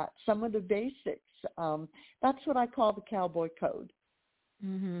down to that. Some of the basics. That's what I call the cowboy code.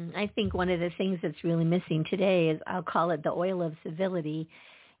 Mm-hmm. I think one of the things that's really missing today is, I'll call it the oil of civility,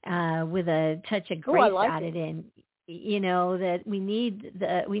 with a touch of grace added in. You know, that we need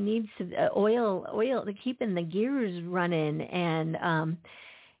oil to keeping the gears running, and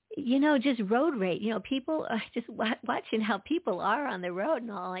just road rage. People just watching how people are on the road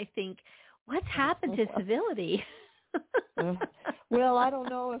and all. I think, what's happened to civility? Well, I don't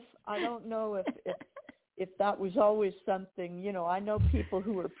know if that was always something. I know people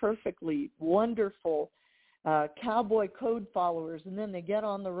who are perfectly wonderful cowboy code followers, and then they get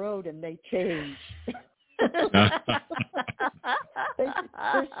on the road and they change.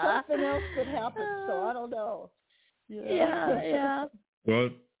 There's something else that happens, so I don't know. Yeah. Well,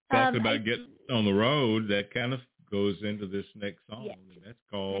 talking about getting on the road, that kind of goes into this next song. Yes. And that's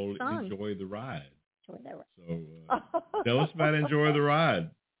called Enjoy the Ride. Enjoy the Ride. So tell us about Enjoy the Ride.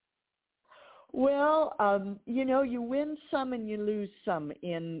 Well, you win some and you lose some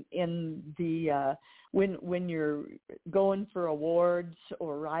in the when you're going for awards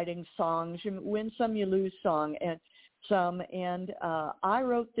or writing songs. You win some, you lose some. And I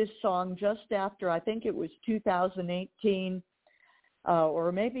wrote this song just after, I think it was 2018,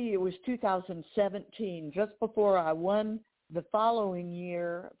 or maybe it was 2017, just before I won the following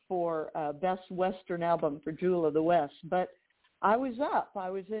year for Best Western Album for Jewel of the West. But I was up. I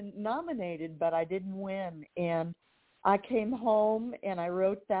was nominated, but I didn't win. And I came home and I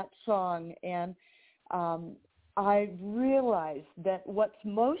wrote that song. And I realized that what's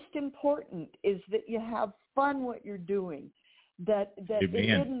most important is that you have fun what you're doing. That it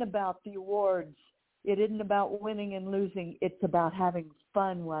isn't about the awards. It isn't about winning and losing. It's about having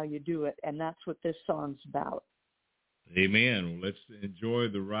fun while you do it. And that's what this song's about. Amen. Well, let's enjoy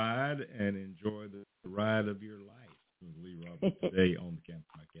the ride and enjoy the ride of your life. Lee Roberts today on the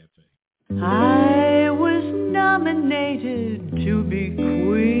Campfire Cafe. I was nominated to be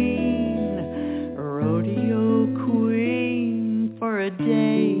queen, rodeo queen for a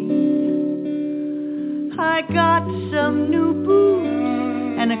day. I got some new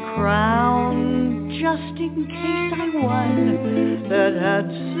boots and a crown just in case I won that had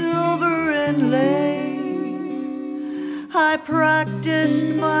silver inlay. I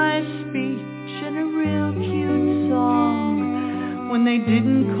practiced my speech in a real cute song. When they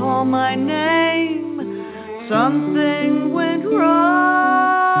didn't call my name, something went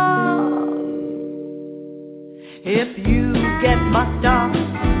wrong. If you get mucked off,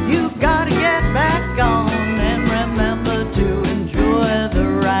 you gotta get back on, and remember to enjoy the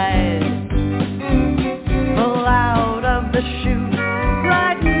ride. Pull out of the chute,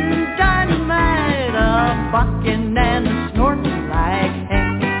 riding dynamite, a bucking and a snorting like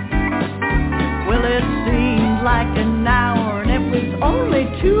heck. Well, it seemed like an hour, and it was only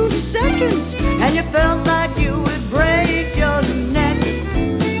 2 seconds, and you felt like you would break your neck.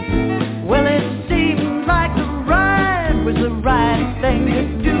 Well, it seemed like the ride was the right thing to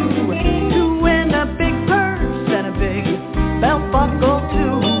do, to win a big purse and a big belt buckle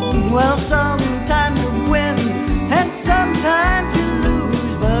too. Well, sometimes you win and sometimes you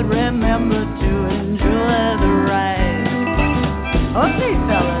lose, but remember to enjoy the ride. Okay,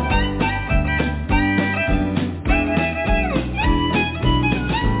 fellas.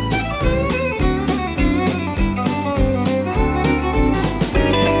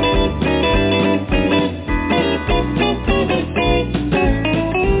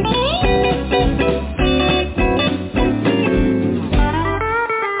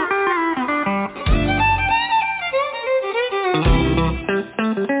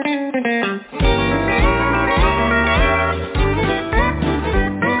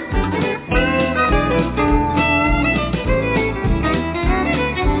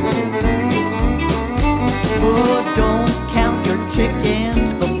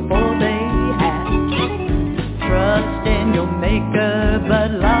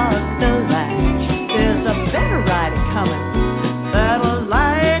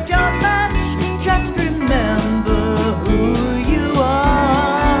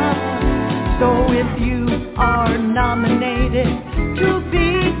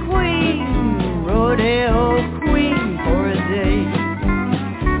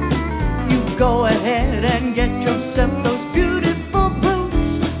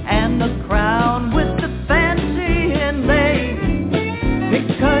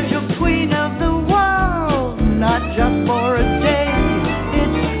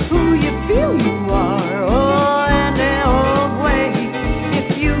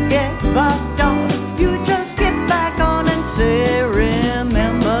 Bucked off, you just get back on and say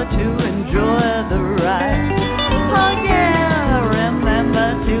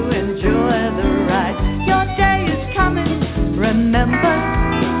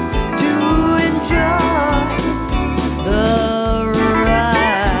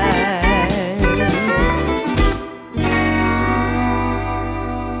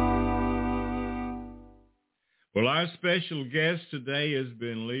Well, our special guest today has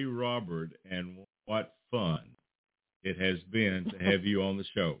been Lee Robert, and what fun it has been to have you on the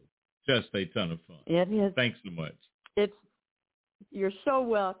show. Just a ton of fun. It is. Thanks so much. You're so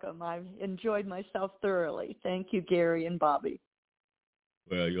welcome. I've enjoyed myself thoroughly. Thank you, Gary and Bobbi.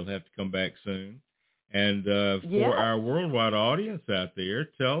 Well, you'll have to come back soon. And for our worldwide audience out there,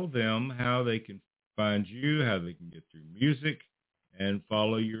 tell them how they can find you, how they can get your music, and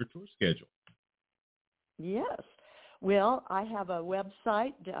follow your tour schedule. Yes. Well, I have a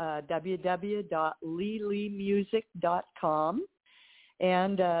website, www.leelemusic.com,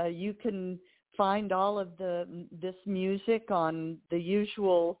 and you can find all of this music on the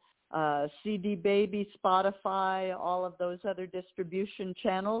usual CD Baby, Spotify, all of those other distribution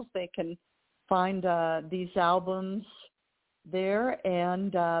channels. They can find these albums there,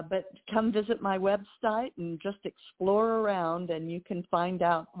 and but come visit my website and just explore around, and you can find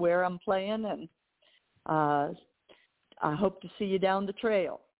out where I'm playing, and I hope to see you down the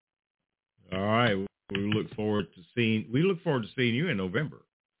trail. All right, we look forward to seeing you in November,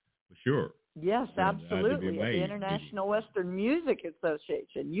 for sure. Yes, absolutely. At the International Western Music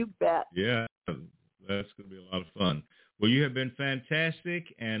Association, you bet. Yeah, that's going to be a lot of fun. Well, you have been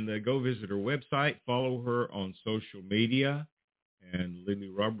fantastic, and go visit her website, follow her on social media. And Lee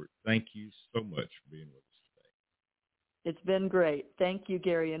Robert, thank you so much for being with us today. It's been great. Thank you,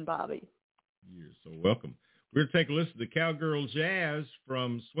 Gary and Bobbi. You're so welcome. We're going to take a listen to Cowgirl Jazz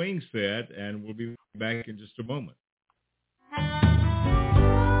from Swing Set, and we'll be back in just a moment.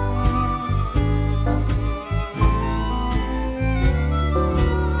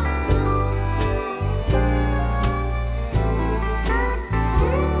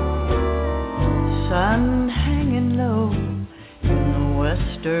 Sun hanging low in the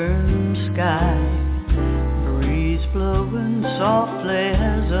western sky, breeze blowing softly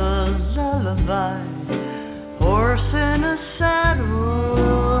as a lullaby, horse in a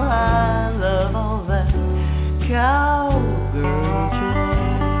saddle, I love all that cowgirl jazz.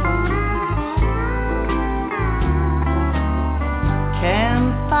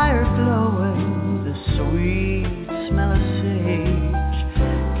 Campfire glowing, the sweet smell of sage,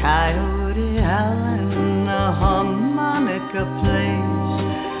 coyote howling, a harmonica plays,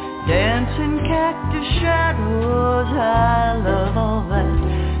 dancing cactus shadows, I love all that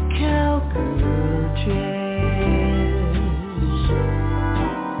cowgirl jazz.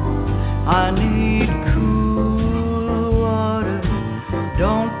 I need cool water,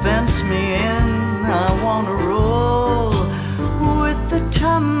 don't fence me in, I wanna roll with the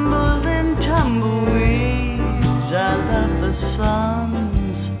tumbling tumbleweeds. I love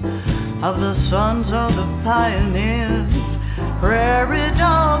the sons of the pioneers, prairie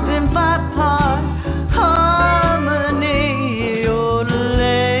dog and bipart harmony,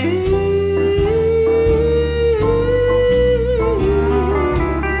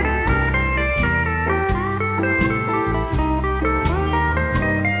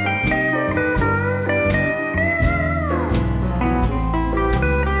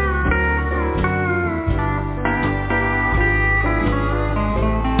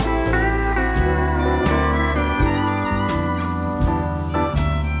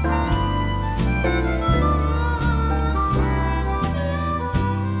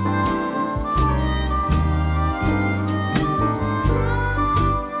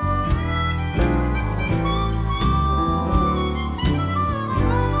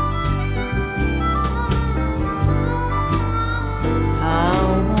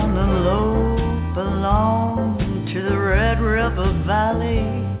 valley,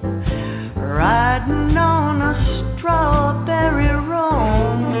 riding on a strawberry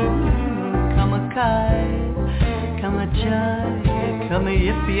roan. Come a kai, come a jai, come a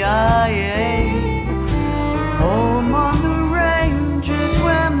yippee-yi-yay. Home on the ranges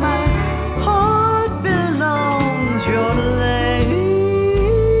where my heart belongs, yodelay.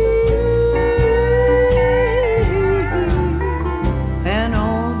 An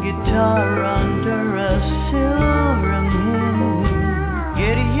old guitar under a silver moon.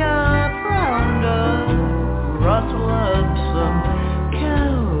 Giddy up, round up, rustle up some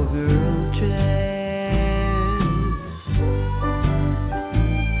cowgirl jazz.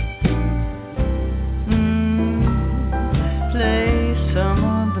 Play some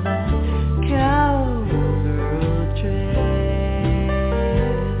of that cowgirl jazz.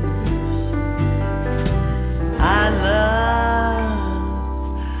 I love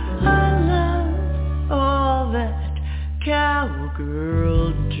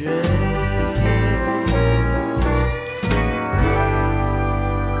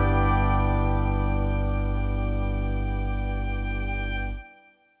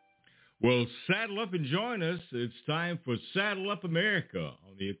Well, saddle up and join us. It's time for Saddle Up America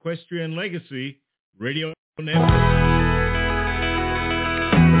on the Equestrian Legacy Radio Network.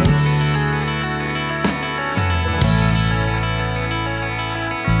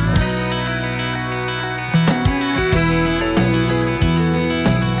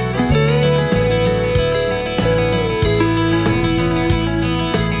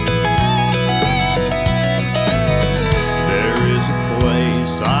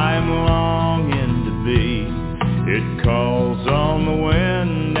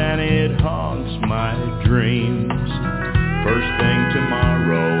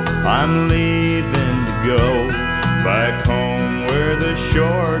 I'm leaving to go back home where the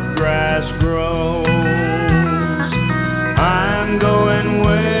short grass grows. I'm going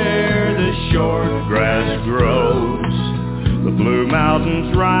where the short grass grows. The blue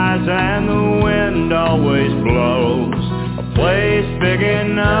mountains rise and the wind always blows. A place big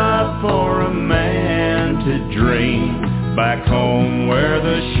enough for a man to dream. Back home where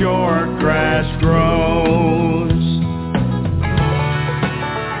the short grass grows.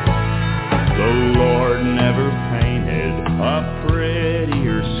 The Lord never painted a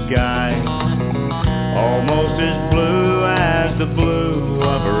prettier sky, almost as blue as the blue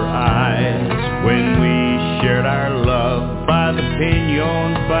of her eyes. When we shared our love by the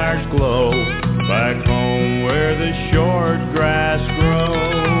pinon fire's glow, back home where the short grass grows.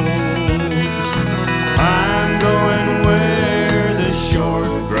 I'm going where the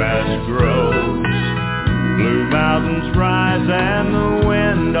short grass grows. Blue mountains rise and the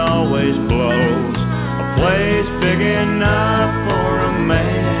wind always blows. A place big enough for a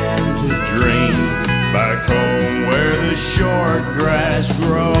man to dream. Back home where the short grass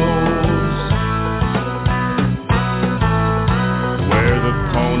grows. Where the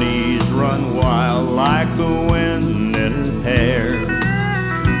ponies run wild like the wind in her hair.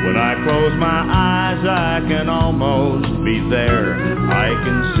 When I close my eyes I can almost be there. I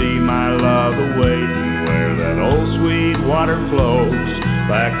can see my love awaiting where that old sweet water flows.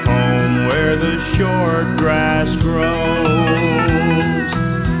 Back home where the short grass grows.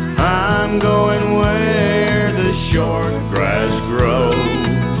 I'm going where the short grass grows.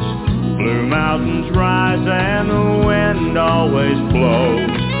 Blue mountains rise and the wind always blows.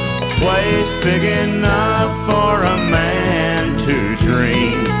 A place big enough for a man to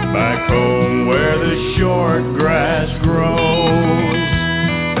dream. Back home where the short grass grows.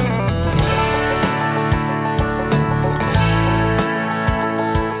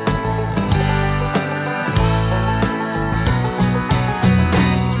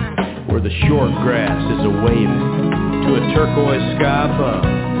 Where the short grass is a-waving to a turquoise sky above.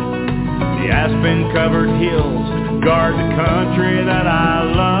 The aspen-covered hills guard the country that I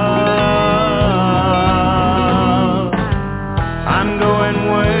love. I'm going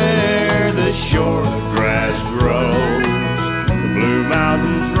where the short grass grows. The blue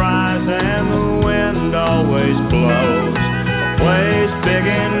mountains rise and the wind always blows. A place big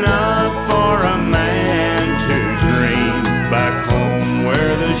enough for a man to dream. Back home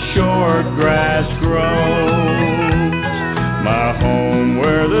where the short grass grows. My home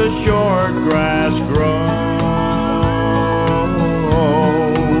where the short grass grows.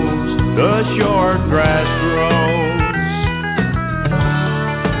 The short grass grows.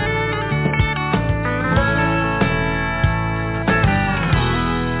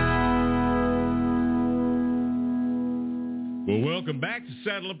 Well, welcome back to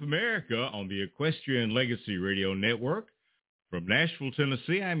Saddle Up America on the Equestrian Legacy Radio Network. From Nashville,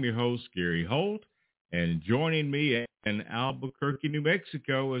 Tennessee, I'm your host, Gary Holt, and joining me in Albuquerque, New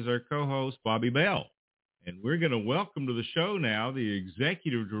Mexico is our co-host, Bobbi Bell. And we're going to welcome to the show now the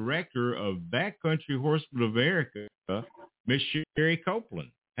Executive Director of Backcountry Horsemen of America, Miss Sherry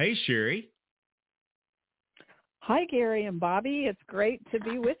Copeland. Hey, Sherry. Hi, Gary and Bobbi. It's great to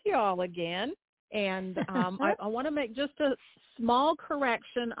be with you all again. And I want to make just a small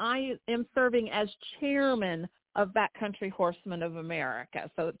correction. I am serving as chairman of Backcountry Horsemen of America.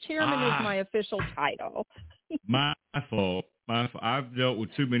 So chairman is my official title. My fault. I've dealt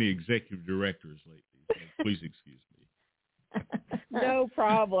with too many executive directors lately. So please excuse me. No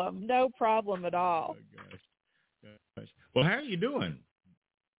problem. No problem at all. Oh, gosh. Well, how are you doing?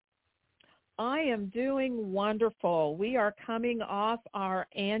 I am doing wonderful. We are coming off our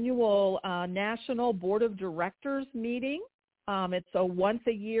annual National Board of Directors meeting. It's a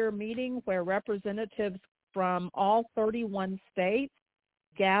once-a-year meeting where representatives from all 31 states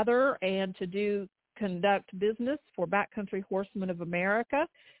gather and to conduct business for Backcountry Horsemen of America.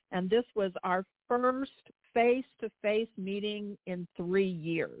 And this was our first face-to-face meeting in 3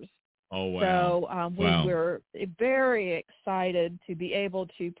 years. Oh, wow. So we were very excited to be able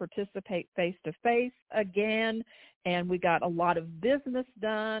to participate face-to-face again, and we got a lot of business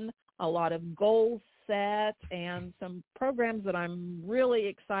done, a lot of goals set, and some programs that I'm really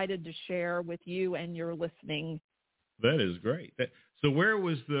excited to share with you and your listening. That is great. So where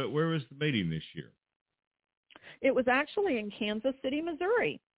was the meeting this year? It was actually in Kansas City,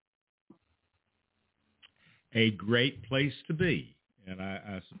 Missouri. A great place to be. And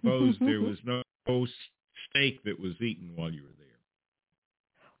I suppose there was no steak that was eaten while you were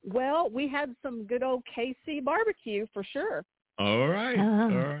there. Well, we had some good old KC barbecue for sure. All right. All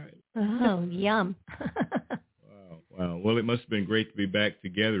right. Oh, yum. Wow. Well, it must have been great to be back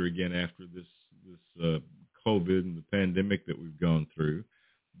together again after this COVID and the pandemic that we've gone through.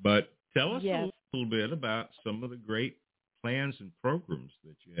 But tell us a little bit about some of the great plans and programs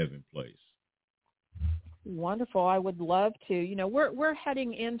that you have in place. Wonderful. I would love to. You know, we're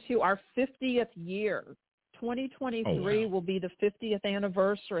heading into our 50th year. 2023 will be the 50th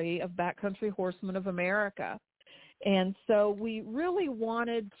anniversary of Backcountry Horsemen of America. And so we really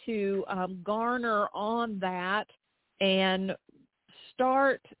wanted to garner on that and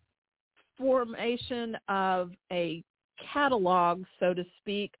start formation of a catalog, so to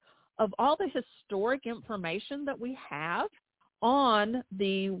speak, of all the historic information that we have on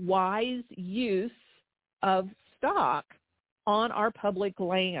the wise use of stock on our public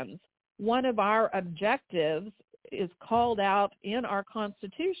lands. One of our objectives is called out in our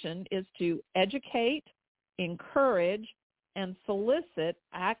Constitution is to educate, encourage, and solicit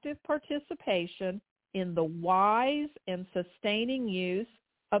active participation in the wise and sustaining use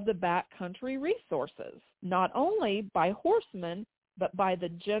of the backcountry resources, not only by horsemen, but by the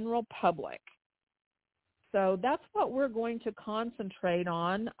general public. So that's what we're going to concentrate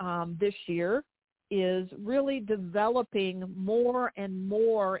on this year, is really developing more and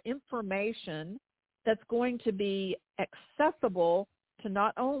more information that's going to be accessible to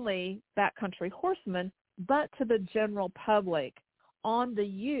not only backcountry horsemen, but to the general public on the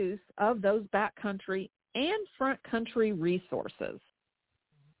use of those backcountry and front country resources.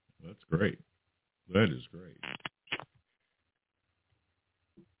 That's great. That is great.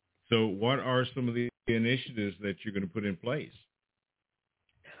 So what are some of the initiatives that you're going to put in place?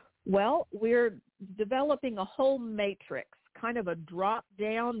 Well, we're developing a whole matrix, kind of a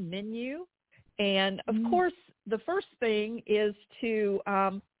drop-down menu. And, of course, the first thing is to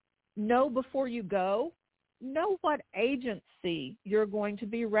know before you go, know what agency you're going to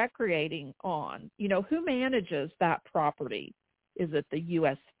be recreating on. You know, who manages that property? Is it the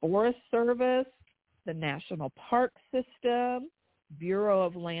U.S. Forest Service, the National Park System, Bureau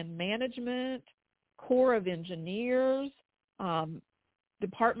of Land Management, Corps of Engineers,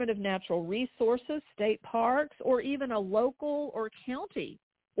 Department of Natural Resources, state parks, or even a local or county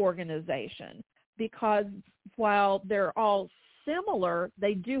organization? Because while they're all similar,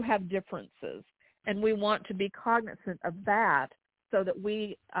 they do have differences. And we want to be cognizant of that so that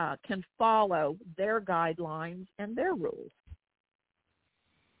we can follow their guidelines and their rules.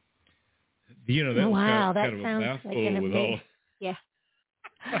 You know, that was that kind of a sounds mouthful like an with amazing, all. Yeah.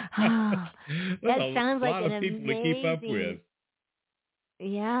 That sounds like a lot of people to keep up with.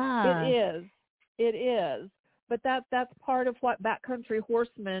 Yeah. It is. But that's part of what Backcountry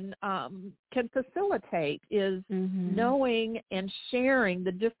Horsemen can facilitate is knowing and sharing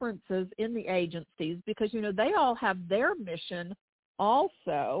the differences in the agencies, because, you know, they all have their mission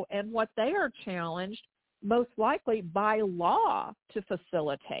also, and what they are challenged most likely by law to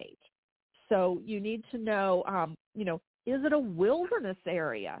facilitate. So you need to know, you know, is it a wilderness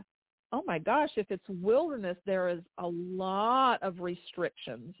area? Oh my gosh, if it's wilderness, there is a lot of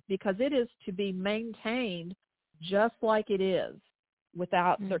restrictions because it is to be maintained just like it is.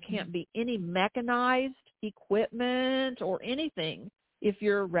 Without, there can't be any mechanized equipment or anything if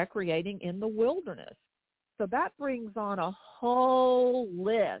you're recreating in the wilderness. So that brings on a whole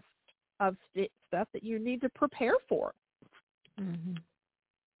list of stuff that you need to prepare for.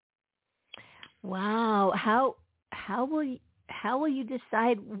 Wow. How will you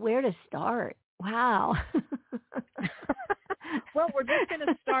decide where to start? Wow. Well, we're just going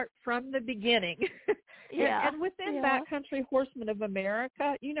to start from the beginning. Yeah. And within Backcountry Horsemen of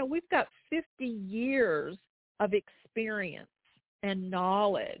America, you know, we've got 50 years of experience and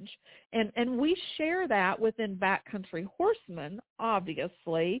knowledge. And we share that within Backcountry Horsemen,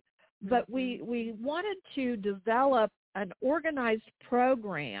 obviously, but we wanted to develop an organized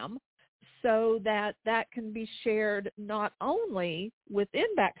program so that can be shared not only within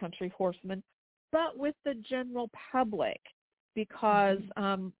Backcountry Horsemen, but with the general public, because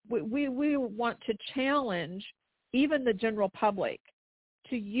we want to challenge even the general public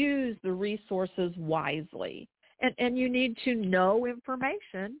to use the resources wisely. And you need to know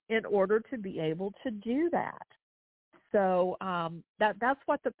information in order to be able to do that. So that's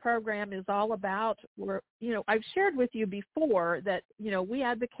what the program is all about. I've shared with you before that, we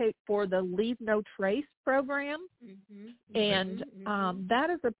advocate for the Leave No Trace program. Mm-hmm. And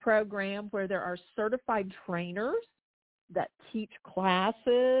that is a program where there are certified trainers that teach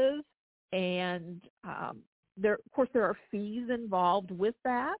classes, and there are fees involved with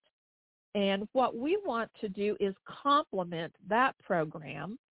that. And what we want to do is complement that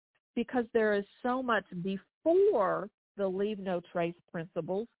program, because there is so much before the Leave No Trace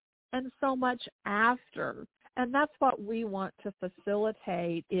principles and so much after. And that's what we want to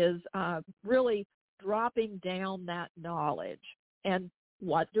facilitate, is really dropping down that knowledge. And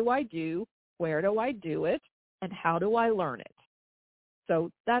what do I do? Where do I do it? And how do I learn it?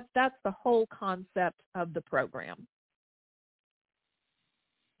 So that's the whole concept of the program.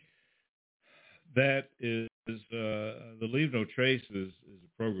 That is the Leave No Trace is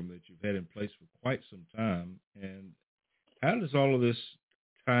a program that you've had in place for quite some time. And how does all of this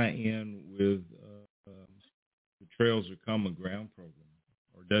tie in with the Trails of Common Ground program,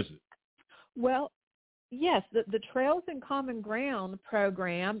 or does it? Well, yes, the Trails and Common Ground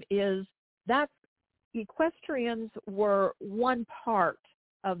program that's equestrians were one part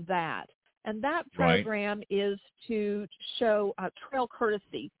of that. And that program is to show trail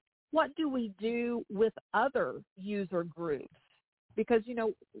courtesy. What do we do with other user groups? Because,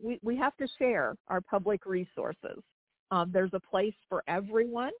 we have to share our public resources. There's a place for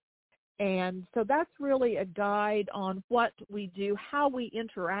everyone. And so that's really a guide on what we do, how we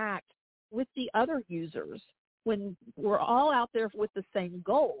interact with the other users. When we're all out there with the same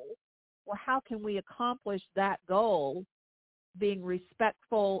goal, well, how can we accomplish that goal being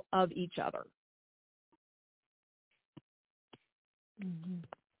respectful of each other? Mm-hmm.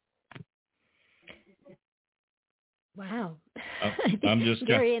 Wow. I'm just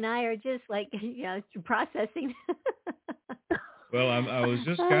Gary and I are just like, processing. Well, I was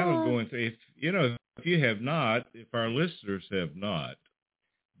just kind of going through, if you have not, if our listeners have not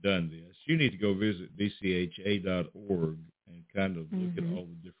done this, you need to go visit BCHA.org and kind of look at all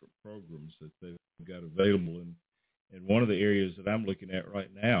the different programs that they've got available. And one of the areas that I'm looking at right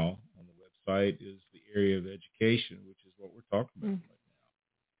now on the website is the area of education, which is what we're talking about right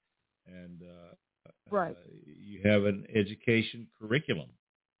now. And you have an education curriculum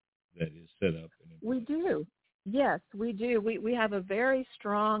that is set up. We do. Yes, we do. We have a very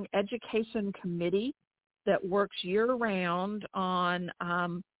strong education committee that works year-round on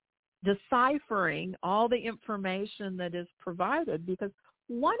deciphering all the information that is provided, because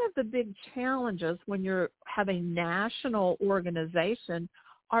one of the big challenges when you have a national organization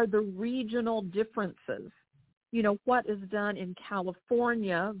are the regional differences. What is done in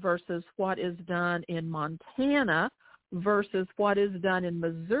California versus what is done in Montana versus what is done in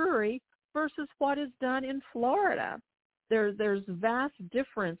Missouri versus what is done in Florida. There's vast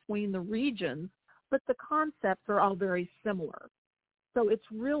difference between the regions, but the concepts are all very similar. So it's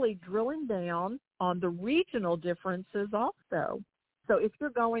really drilling down on the regional differences also. So if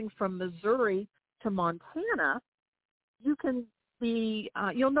you're going from Missouri to Montana, you can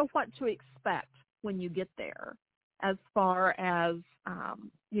you'll know what to expect when you get there, as far as,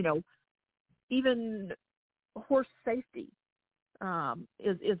 even horse safety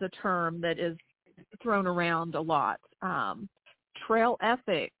is a term that is thrown around a lot. Trail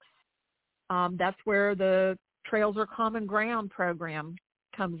ethics, that's where the Trails or Common Ground program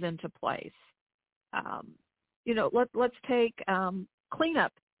comes into place. Let's take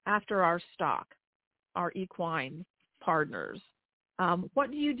cleanup after our stock, our equine partners.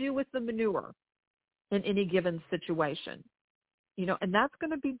 What do you do with the manure in any given situation? And that's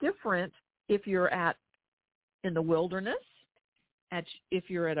going to be different if you're in the wilderness, if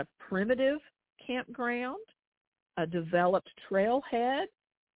you're at a primitive campground, a developed trailhead,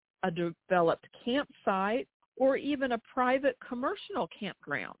 a developed campsite, or even a private commercial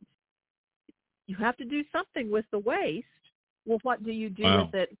campground. You have to do something with the waste. Well, what do you do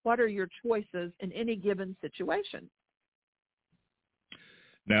with it? What are your choices in any given situation?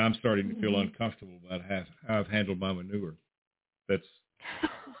 Now I'm starting to feel uncomfortable about how I've handled my manure. That's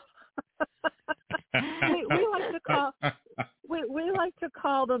we like to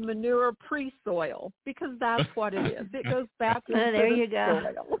call the manure pre-soil, because that's what it is. It goes back into the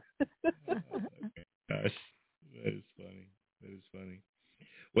soil. Gosh, that is funny.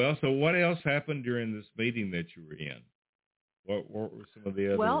 Well, so what else happened during this meeting that you were in? What were some of the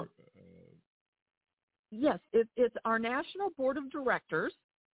other? Well, yes, it's our national board of directors.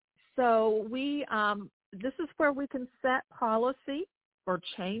 So we this is where we can set policy or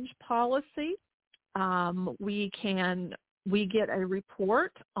change policy. We get a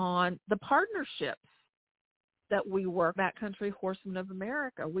report on the partnerships that we work, Backcountry Horsemen of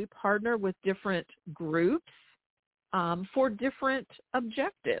America. We partner with different groups for different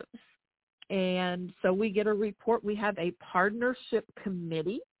objectives. And so we get a report. We have a partnership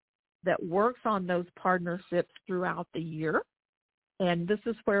committee that works on those partnerships throughout the year. And this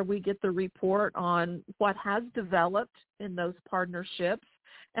is where we get the report on what has developed in those partnerships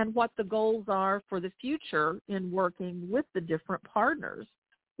and what the goals are for the future in working with the different partners.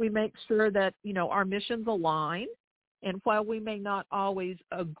 We make sure that, our missions align. And while we may not always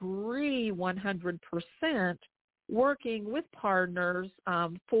agree 100%, working with partners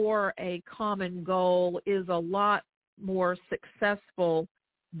for a common goal is a lot more successful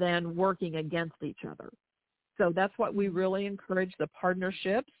than working against each other. So that's what we really encourage, the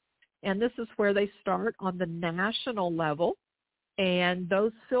partnerships. And this is where they start on the national level, and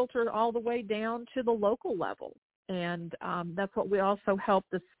those filter all the way down to the local level. And that's what we also help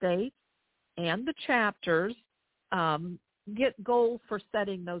the states and the chapters get goals for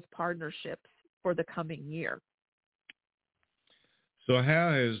setting those partnerships for the coming year. So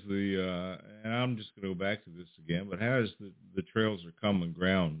how has and I'm just going to go back to this again, but how has the Trails of Common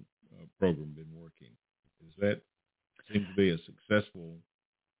Ground program been working? Does that seem to be a successful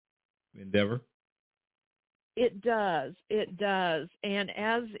endeavor? It does. And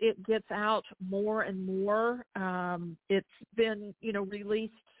as it gets out more and more, it's been,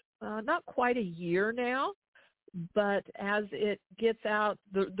 released not quite a year now, but as it gets out,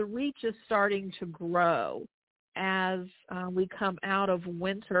 the reach is starting to grow. As we come out of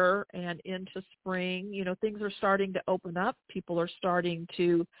winter and into spring, things are starting to open up. People are starting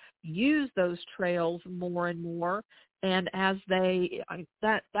to use those trails more and more. And as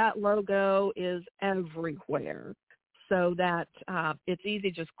that logo is everywhere, so that it's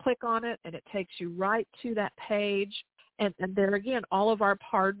easy. Just click on it, and it takes you right to that page. And there again, all of our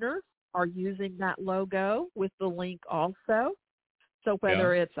partners are using that logo with the link also. So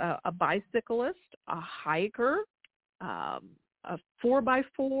whether it's a bicyclist, a hiker, a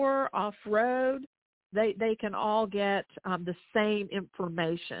 4x4 off-road, they can all get the same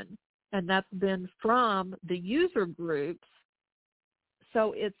information. And that's been from the user groups.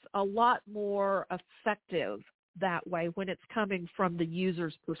 So it's a lot more effective that way when it's coming from the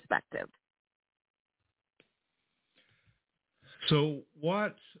user's perspective. So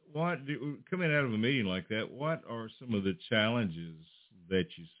coming out of a meeting like that, what are some of the challenges that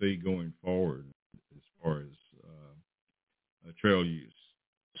you see going forward as far as trail use?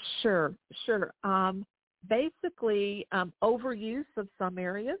 Sure. Basically, overuse of some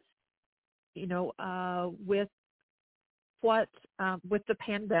areas, with the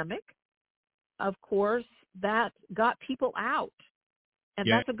pandemic, of course, that got people out, and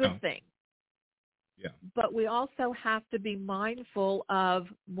that's a good thing. Yeah. But we also have to be mindful of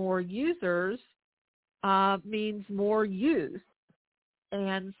more users means more use.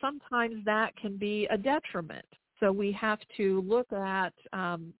 And sometimes that can be a detriment. So we have to look at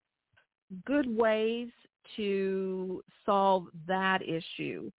good ways to solve that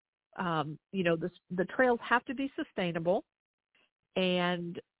issue. The trails have to be sustainable,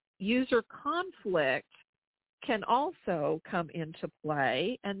 and user conflict can also come into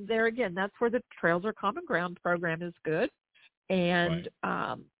play. And there again, that's where the Trails of Common Ground program is good. And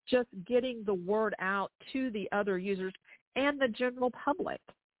just getting the word out to the other users and the general public.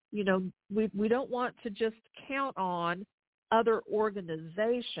 We don't want to just count on other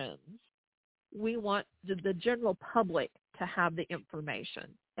organizations. We want the general public to have the information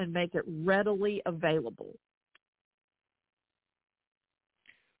and make it readily available.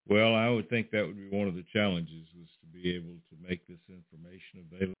 Well, I would think that would be one of the challenges, is to be able to make this information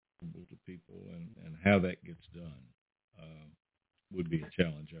available to people, and how that gets done would be a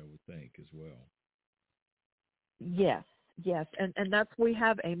challenge, I would think, as well. Yes. And that's, we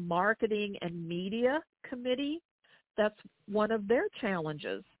have a marketing and media committee. That's one of their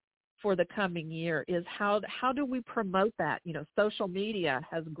challenges for the coming year, is how do we promote that? Social media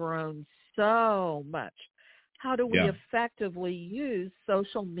has grown so much. How do we effectively use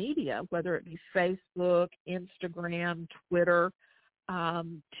social media, whether it be Facebook, Instagram, Twitter,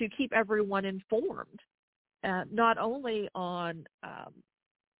 to keep everyone informed, not only on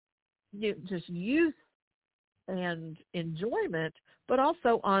just use and enjoyment, but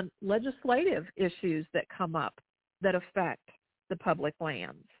also on legislative issues that come up that affect the public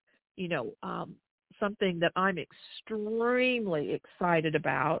lands. Something that I'm extremely excited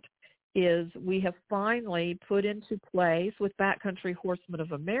about is we have finally put into place with Backcountry Horsemen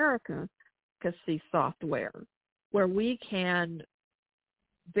of America software, where we can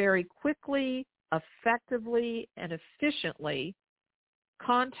very quickly, effectively, and efficiently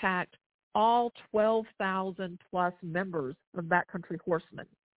contact all 12,000 plus members of Backcountry Horsemen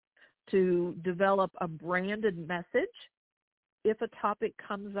to develop a branded message if a topic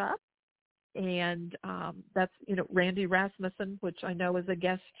comes up. And that's, Randy Rasmussen, which I know is a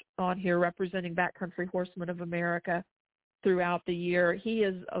guest on here representing Backcountry Horsemen of America throughout the year. He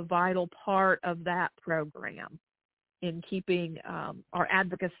is a vital part of that program in keeping our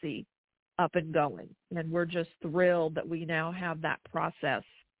advocacy up and going. And we're just thrilled that we now have that process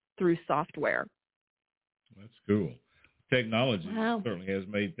through software. That's cool. Technology certainly has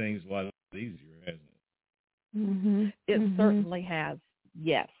made things a lot easier, hasn't it? Mm-hmm. It certainly has,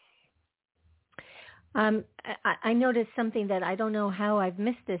 yes. I noticed something that I don't know how I've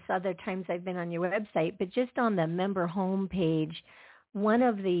missed this other times I've been on your website, but just on the member homepage, one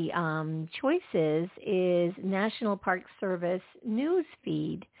of the choices is National Park Service news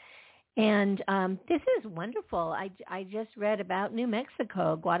feed. And this is wonderful. I just read about New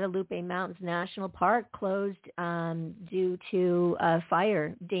Mexico, Guadalupe Mountains National Park closed due to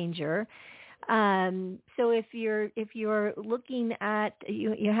fire danger. So if you're looking at,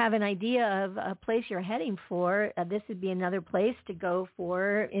 you have an idea of a place you're heading for, this would be another place to go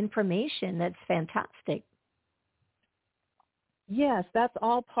for information. That's fantastic. Yes, that's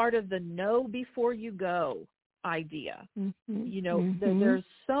all part of the know before you go idea. Mm-hmm. There's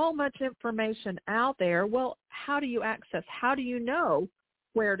so much information out there. Well, how do you access? How do you know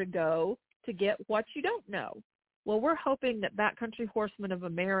where to go to get what you don't know? Well, we're hoping that Backcountry Horsemen of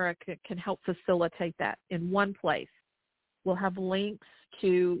America can help facilitate that in one place. We'll have links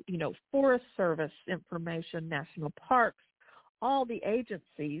to, Forest Service information, national parks, all the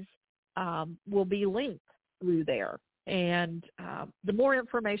agencies will be linked through there. And the more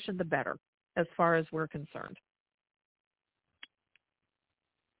information, the better, as far as we're concerned.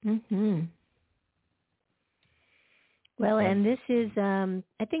 Mm-hmm. Well, and this is,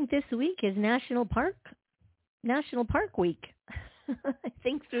 I think this week is National Park Week. I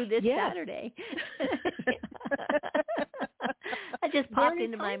think through this Saturday. I just popped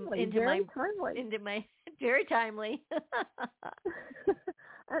into my very timely.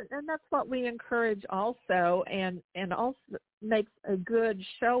 And that's what we encourage also, and also makes a good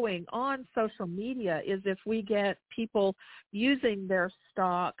showing on social media is if we get people using their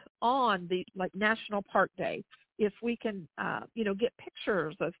stock on the National Park Day. If we can, get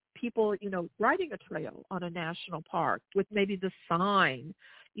pictures of people, riding a trail on a national park with maybe the sign,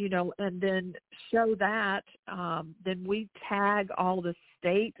 and then show that, then we tag all the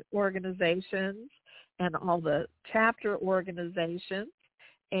state organizations and all the chapter organizations.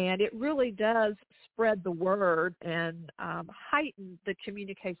 And it really does spread the word and heighten the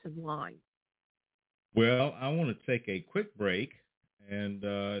communication line. Well, I want to take a quick break and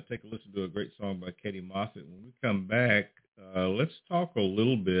take a listen to a great song by Katie Moffett. When we come back, let's talk a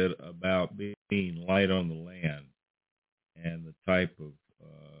little bit about being light on the land and the type of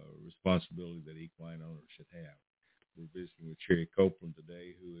responsibility that equine owners should have. We're visiting with Sherry Copeland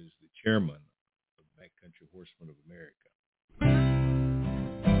today, who is the chairman of Backcountry Horsemen of America.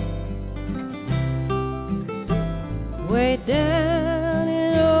 Way down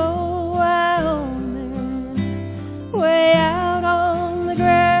in old Wyoming, way out on the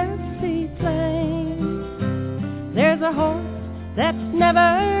grassy plain, there's a horse that's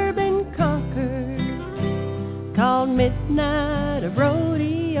never been conquered, called Midnight of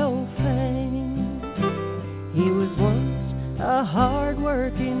Rodeo fame. He was once a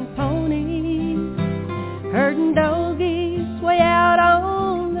hard-working pony, herding doggies way out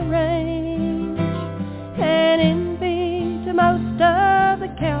on the range, and envy to most of the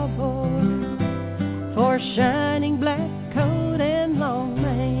cowboys for shining black coat and long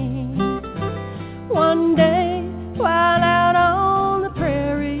mane. One day, while out on the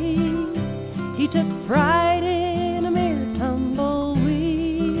prairie, he took pride in a mere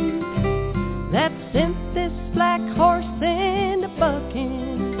tumbleweed that sent this black horse into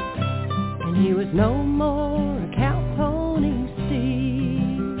bucking, and he was no more a cow pony steed.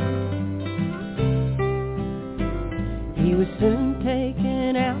 He was soon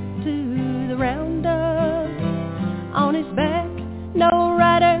taken out to the roundup. On his back no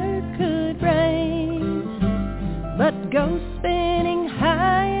rider could rein, but go spinning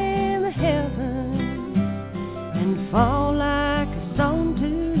high in the heavens and fall like a song to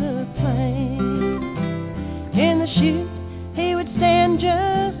the plain. In the chute he would stand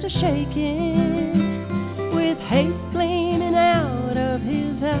just a-shaking, with hate gleaming out of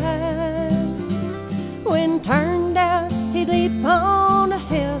his eyes. When turned out he'd leap on to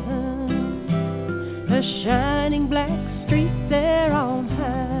heaven, a shining black streak there on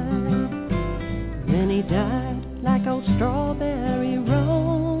high.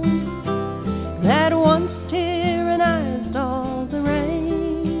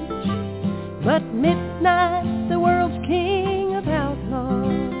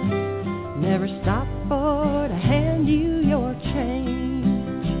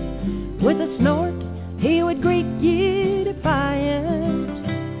 With a snort, he would greet you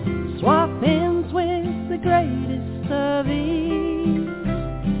defiant, swap ends with the greatest of ease,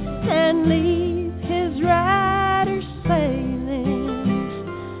 and leave his riders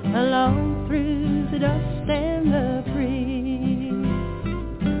sailing along through the dust and the breeze.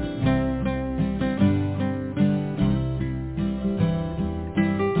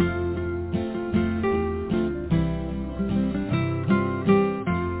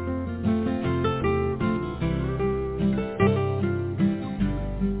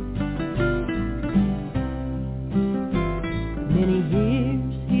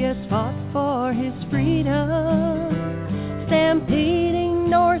 Fought for his freedom, stampeding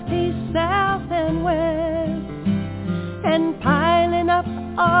northeast, south, and west, and piling up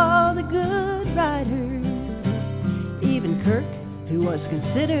all the good riders, even Kirk, who was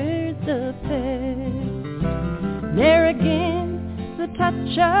considered the best. Ne'er again the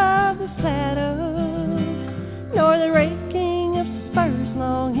touch of the saddle, nor the raking of spurs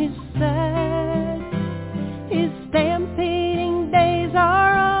along his side. His stampeding days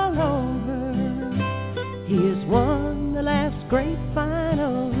are all over. He has won the last great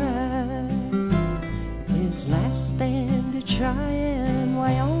final ride. His last stand at Cheyenne,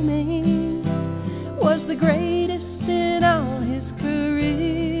 Wyoming, was the greatest in all his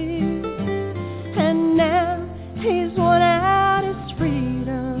career. And now he's won out his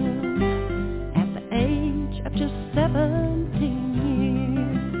freedom at the age of just 17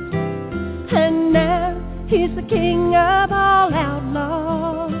 years. And now he's the king of all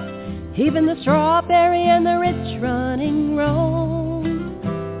outlaws, even the strawberry and the rich running roam.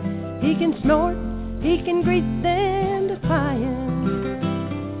 He can snort, he can greet them defiant.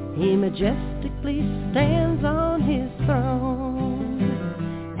 He majestically stands on his throne.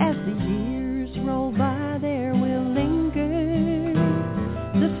 As the years roll by, there will linger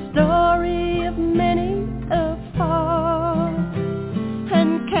the story of many a fall,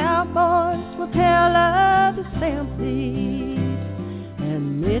 and cowboys will tell of the stampede,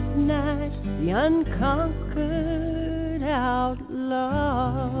 and midnight, the unconquered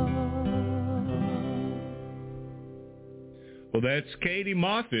outlaw. Well, that's Katie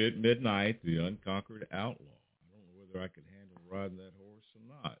Moffitt, Midnight, the Unconquered Outlaw. I don't know whether I could handle riding that horse or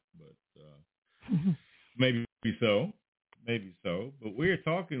not, but maybe so. Maybe so. But we're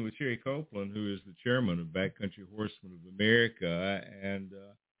talking with Sherry Copeland, who is the chairman of Backcountry Horsemen of America. And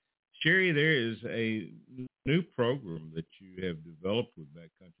Sherry, there is a new program that you have developed with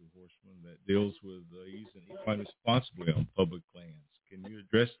Backcountry Horsemen that deals with using equine responsibly on public lands. Can you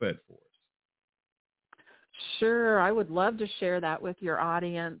address that for us? Sure, I would love to share that with your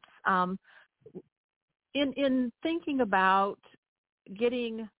audience. In thinking about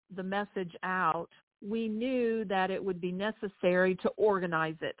getting the message out, we knew that it would be necessary to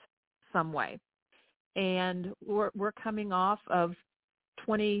organize it some way. And we're coming off of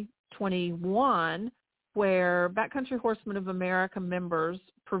 2021, where Backcountry Horsemen of America members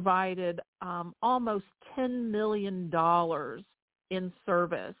provided almost $10 million in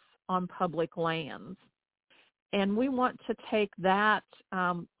service on public lands. And we want to take that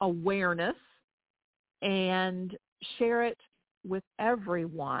awareness and share it with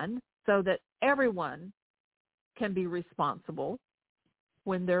everyone so that everyone can be responsible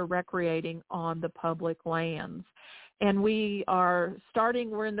when they're recreating on the public lands. And we're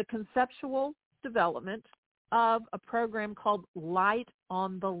in the conceptual development of a program called Light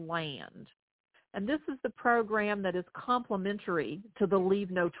on the Land. And this is the program that is complementary to the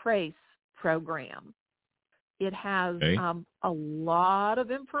Leave No Trace program. It has a lot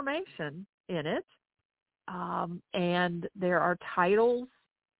of information in it, and there are titles.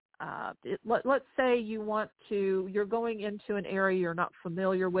 Let's say you're going into an area you're not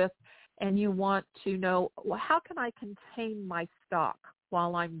familiar with, and you want to know, well, how can I contain my stock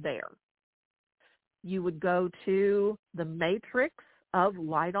while I'm there? You would go to the matrix of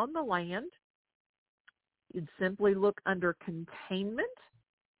Light on the Land. You'd simply look under containment.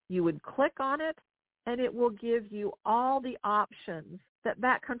 You would click on it, and it will give you all the options that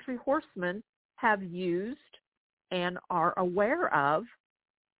Backcountry Horsemen have used and are aware of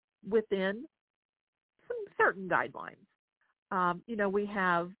within some certain guidelines. We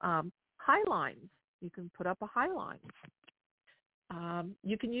have high lines. You can put up a high line.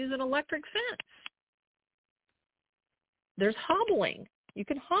 You can use an electric fence. There's hobbling. You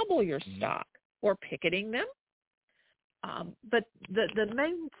can hobble your stock or picketing them. But the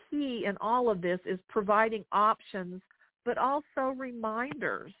main key in all of this is providing options, but also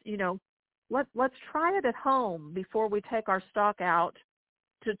reminders. Let's try it at home before we take our stock out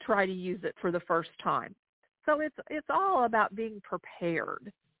to try to use it for the first time. So it's all about being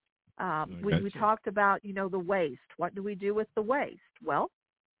prepared. We talked about, the waste. What do we do with the waste? Well,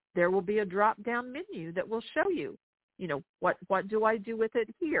 there will be a drop-down menu that will show you, what do I do with it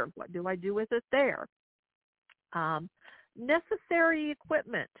here? What do I do with it there? Necessary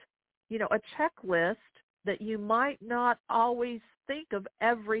equipment, a checklist that you might not always think of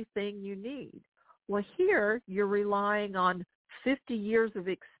everything you need. Well, here you're relying on 50 years of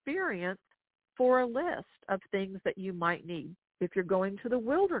experience for a list of things that you might need. If you're going to the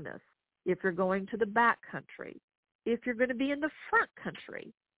wilderness, if you're going to the back country, if you're going to be in the front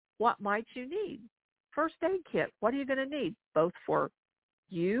country, what might you need? First aid kit, what are you going to need? Both for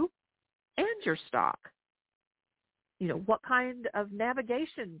you and your stock. What kind of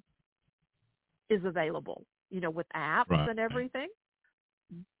navigation is available, with apps and everything.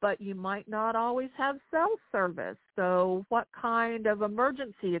 But you might not always have cell service. So what kind of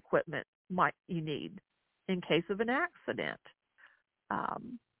emergency equipment might you need in case of an accident?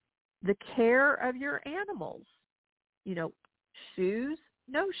 The care of your animals, shoes,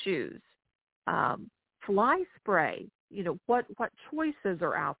 no shoes, fly spray, what choices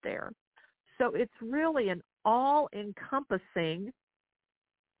are out there. So it's really an all-encompassing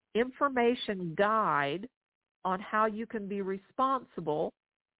information guide on how you can be responsible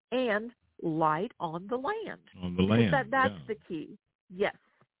and light on the land. On the land, that's the key. Yes.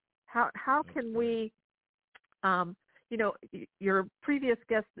 How can we, your previous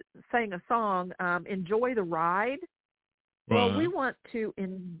guest sang a song, Enjoy the Ride. Well, we want to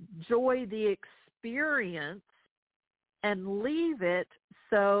enjoy the experience and leave it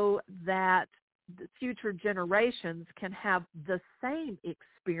so that the future generations can have the same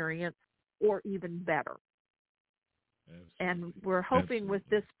experience or even better. Absolutely. And we're hoping with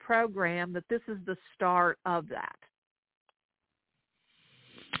this program that this is the start of that.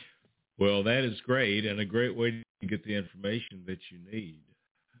 Well, that is great, and a great way to get the information that you need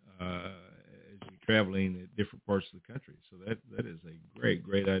as you're traveling at different parts of the country. So that is a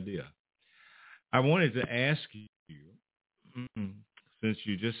great idea. I wanted to ask you, since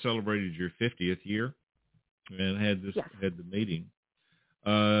you just celebrated your 50th year and had the meeting,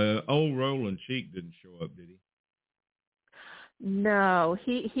 old Roland Cheek didn't show up, did he? No,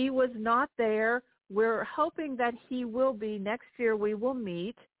 he was not there. We're hoping that he will be. Next year we will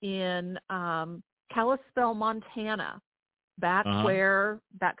meet in Kalispell, Montana, back where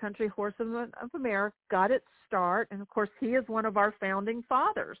Backcountry Horsemen of America got its start. And, of course, he is one of our founding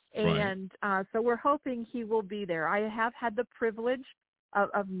fathers. Right. And so we're hoping he will be there. I have had the privilege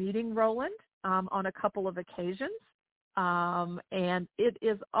of meeting Roland on a couple of occasions. And it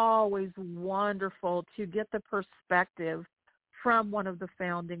is always wonderful to get the perspective from one of the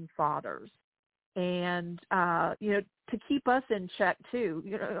founding fathers. And, to keep us in check too,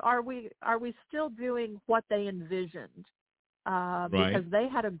 are we still doing what they envisioned? Because they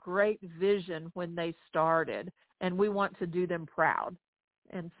had a great vision when they started, and we want to do them proud.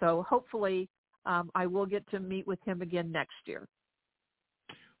 And so hopefully I will get to meet with him again next year.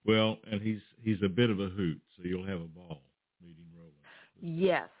 Well, and he's a bit of a hoot, so you'll have a ball meeting Roland.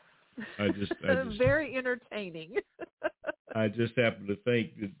 Yes. I just very entertaining. I just happen to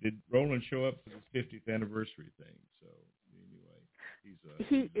think, did Roland show up for his 50th anniversary thing? So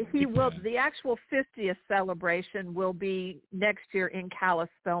anyway, he will. The actual 50th celebration will be next year in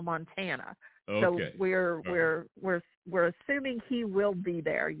Kalispell, Montana. Okay. So we're assuming he will be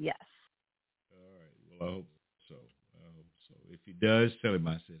there. Yes. All right. Well, I hope so. If he does, tell him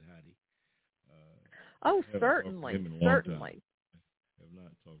I said howdy. Certainly. Certainly. I have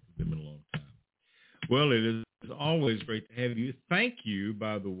not talked with him in a long time. Well, it is always great to have you. Thank you,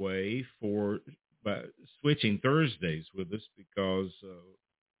 by the way, for switching Thursdays with us, because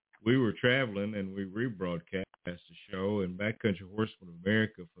we were traveling and we rebroadcast the show, and Backcountry Horsemen of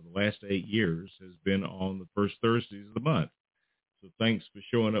America for the last 8 years has been on the first Thursdays of the month. So thanks for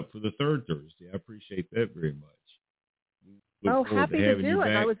showing up for the third Thursday. I appreciate that very much. Happy to do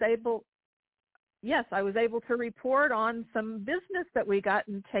it. I was able to report on some business that we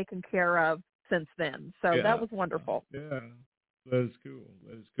gotten taken care of since then. So that was wonderful. Yeah, that is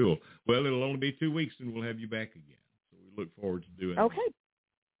cool. Well, it'll only be 2 weeks and we'll have you back again. So we look forward to doing that.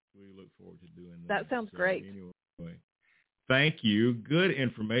 We look forward to doing that. That sounds great. Anyway, thank you. Good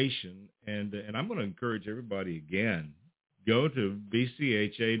information. And I'm going to encourage everybody again, go to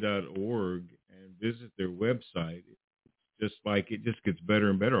BCHA.org and visit their website. It's just like it just gets better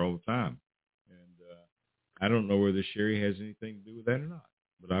and better all the time. And I don't know whether Sherry has anything to do with that or not,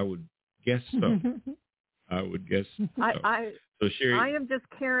 but I would guess so. I would guess so. So Sherry, I am just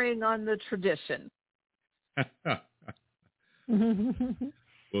carrying on the tradition.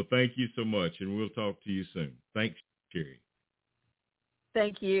 Well, thank you so much, and we'll talk to you soon. Thanks, Sherry.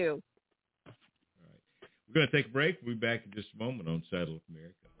 Thank you. All right. We're going to take a break. We'll be back in just a moment on Saddle Up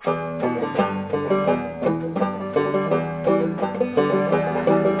America.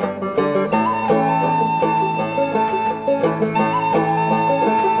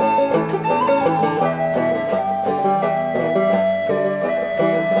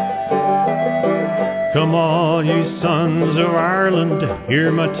 Come all you sons of Ireland,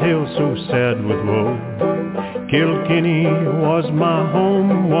 hear my tale so sad with woe. Kilkenny was my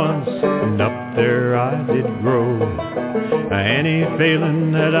home once, and up there I did grow. Annie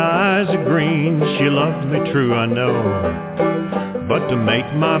Phelan had eyes of green, she loved me true I know. But to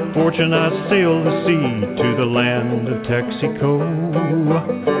make my fortune I sailed the sea to the land of Texaco.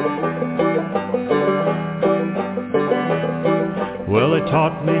 Well, they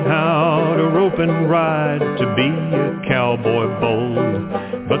taught me how to rope and ride, to be a cowboy bold.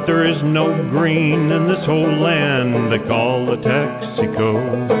 But there is no green in this whole land they call the Texaco.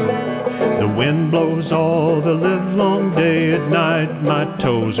 The wind blows all the livelong day, at night my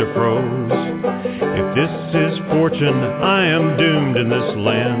toes are froze. If this is fortune, I am doomed in this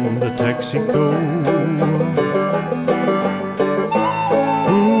land, the Texaco.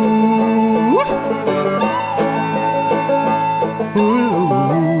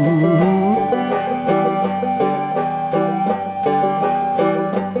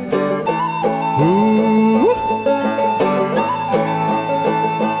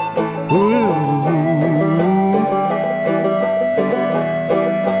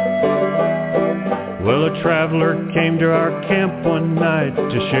 Traveler came to our camp one night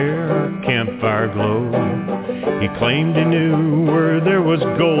to share our campfire glow. He claimed he knew where there was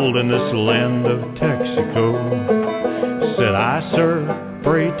gold in this land of Texaco. Said I, sir,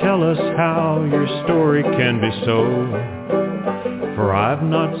 pray tell us how your story can be so. For I've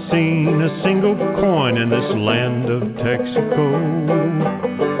not seen a single coin in this land of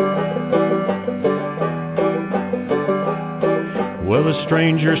Texaco. Well, the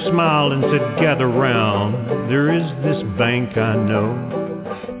stranger smiled and said, gather round, there is this bank I know.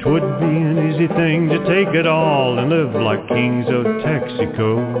 'Twould be an easy thing to take it all and live like kings of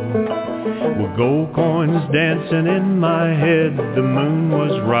Texaco. With gold coins dancing in my head, the moon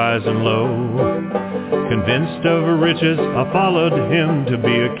was rising low. Convinced of riches, I followed him to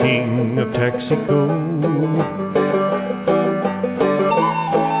be a king of Texaco.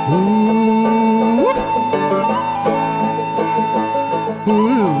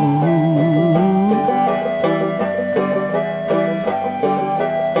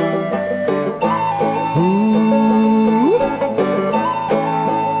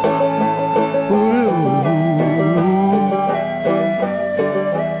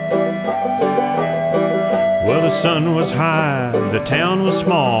 The town was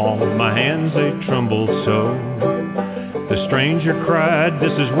small, my hands they trembled so. The stranger cried,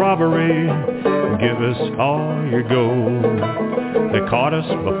 this is robbery, give us all your gold. They caught us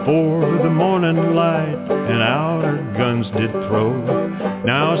before the morning light, and out our guns did throw.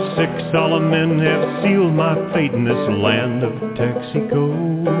 Now 6 solemn men have sealed my fate in this land of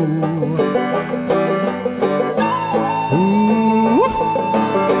Texaco.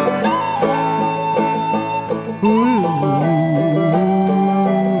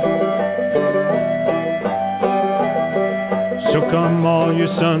 Come all you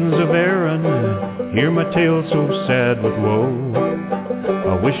sons of Erin, hear my tale so sad with woe.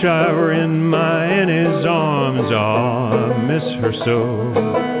 I wish I were in my Annie's arms, I miss her so.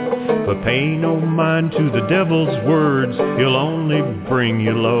 But pay no mind to the devil's words, he'll only bring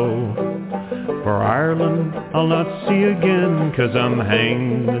you low. For Ireland I'll not see again, 'cause I'm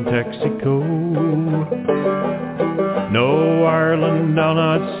hanged in Texaco. No, Ireland I'll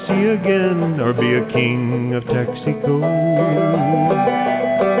not see again, or be a king of Texaco.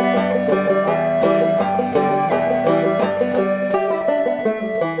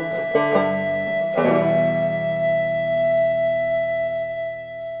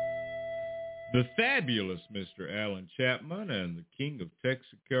 The fabulous Mr. Alan Chapman and the King of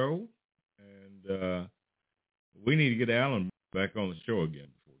Texaco. And we need to get Alan back on the show again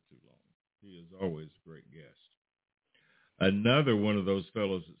before too long. He is always a great guest. Another one of those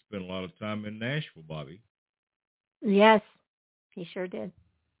fellows that spent a lot of time in Nashville, Bobbi. Yes, he sure did.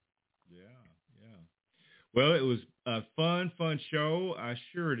 Yeah. Well, it was a fun show. I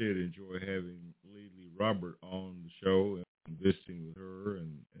sure did enjoy having Lee Robert on the show and visiting with her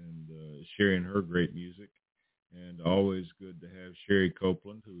and sharing her great music. And always good to have Sherry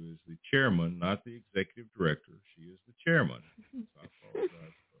Copeland, who is the chairman, not the executive director. She is the chairman. So I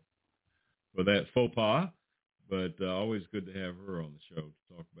apologize for that faux pas. But always good to have her on the show to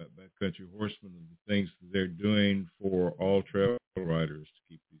talk about Backcountry Horsemen and the things that they're doing for all trail riders to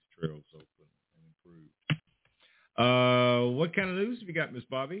keep these trails open and improved. What kind of news have you got, Miss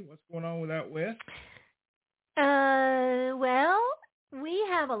Bobbi? What's going on with Out West? Well, we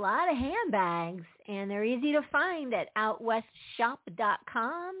have a lot of handbags, and they're easy to find at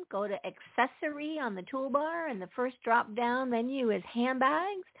outwestshop.com. Go to accessory on the toolbar, and the first drop-down menu is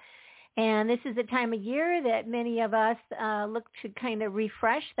handbags. And this is the time of year that many of us look to kind of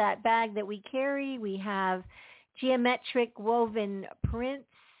refresh that bag that we carry. We have geometric woven prints.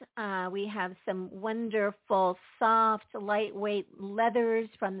 We have some wonderful, soft, lightweight leathers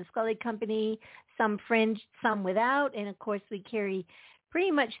from the Scully Company, some fringed, some without. And, of course, we carry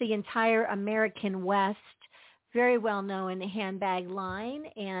pretty much the entire American West, very well-known handbag line.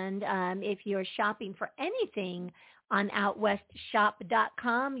 And if you're shopping for anything on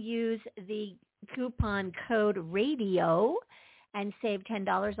outwestshop.com, use the coupon code RADIO and save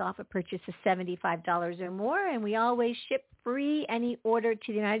 $10 off a purchase of $75 or more. And we always ship free any order to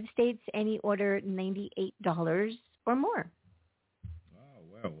the United States, any order $98 or more. Oh,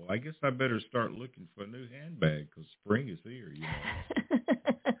 well, I guess I better start looking for a new handbag because spring is here, you know.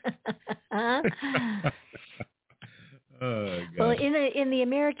 Well, in the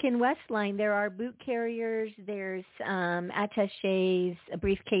American West line, there are boot carriers, there's attachés,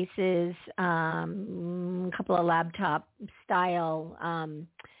 briefcases, a couple of laptop style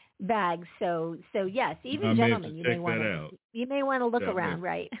bags. So yes, even gentlemen, you may want to look around,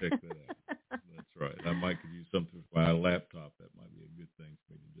 right? Check that out. That's right. I might could use something for my laptop. That might be a good thing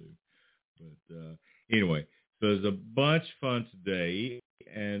for me to do. But anyway, so there's a bunch of fun today.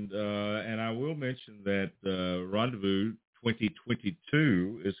 And I will mention that Rendezvous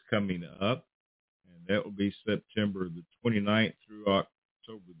 2022 is coming up, and that will be September the 29th through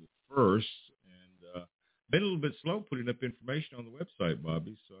October the 1st. And been a little bit slow putting up information on the website,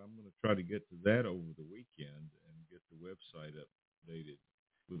 Bobbi, so I'm going to try to get to that over the weekend and get the website updated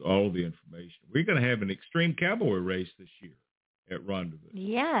with all the information. We're going to have an extreme cowboy race this year at Rendezvous.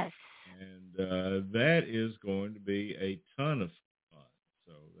 Yes. And that is going to be a ton of fun.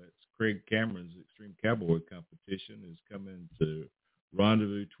 So that's Craig Cameron's Extreme Cowboy Competition is coming to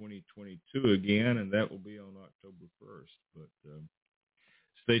Rendezvous 2022 again, and that will be on October 1st. But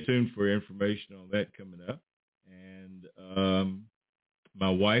stay tuned for information on that coming up. And my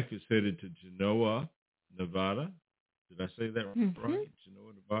wife is headed to Genoa, Nevada. Did I say that right?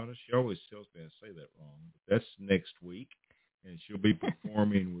 Genoa, Nevada. She always tells me I say that wrong. But that's next week. And she'll be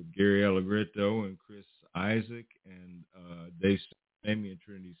performing with Gary Allegretto and Chris Isaac and Dave Sammy and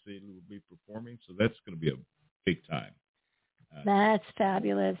Trinity Seeley will be performing. So that's going to be a big time. That's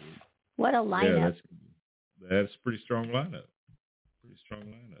fabulous. What a lineup. Yeah, that's a pretty strong lineup.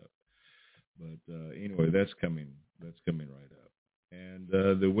 But anyway, that's coming right up. And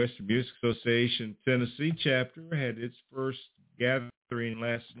the Western Music Association Tennessee chapter had its first gathering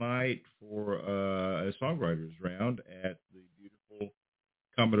last night for a songwriters round at the beautiful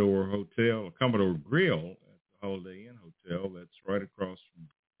Commodore Grill at the Holiday Inn Hotel. That's right across from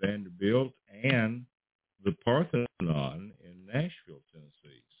Vanderbilt and the Parthenon in Nashville,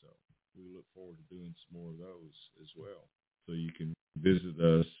 Tennessee. So we look forward to doing some more of those as well. So you can visit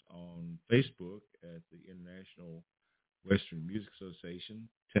us on Facebook at the International Western Music Association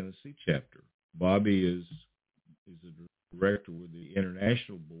Tennessee chapter. Bobbi is a director with the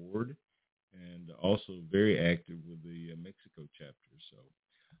International Board and also very active with the Mexico chapter. So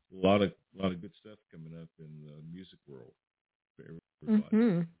a lot of good stuff coming up in the music world for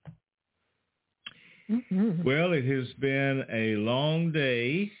everybody. Well, it has been a long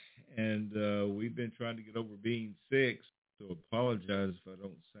day, and we've been trying to get over being sick. So apologize if I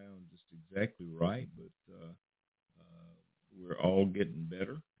don't sound just exactly right, but we're all getting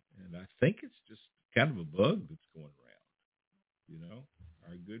better, and I think it's just kind of a bug that's going around. You know,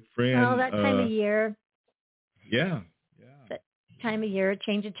 our good friend. Oh, that time of year. Yeah. That time of year,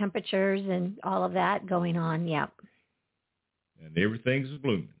 change of temperatures and all of that going on. Yep. And everything's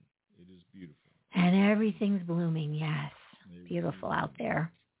blooming. It is beautiful. And everything's blooming. Yes, beautiful out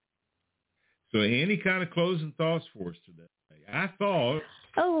there. So, any kind of closing thoughts for us today? I thought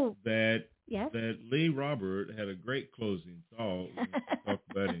that Lee Robert had a great closing thought when he talked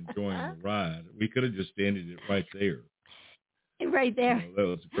about enjoying the ride. We could have just ended it right there. Right there. You know, that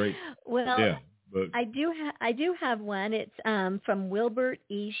was great. Well, yeah, but I do have one. It's from Wilbert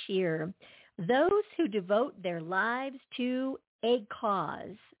E. Shear. Those who devote their lives to a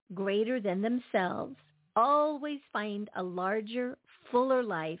cause greater than themselves always find a larger, fuller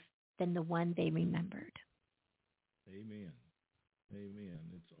life than the one they remembered. Amen.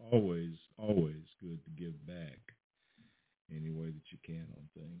 It's always good to give back any way that you can on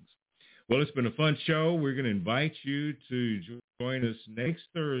things. Well, it's been a fun show. We're going to invite you to join us next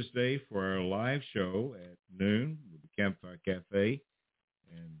Thursday for our live show at noon with the Campfire Cafe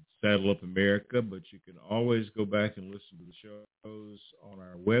and Saddle Up America. But you can always go back and listen to the shows on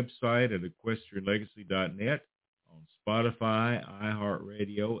our website at equestrianlegacy.net, on Spotify,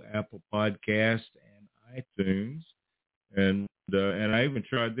 iHeartRadio, Apple Podcast, and iTunes. And I even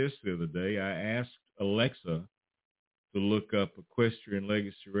tried this the other day. I asked Alexa to look up Equestrian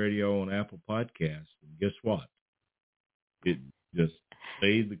Legacy Radio on Apple Podcasts. And guess what? It just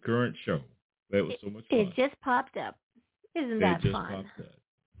played the current show. That was so much fun. It just popped up. Isn't that fun? Popped up.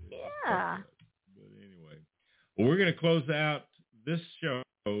 Yeah. But anyway, well, we're going to close out this show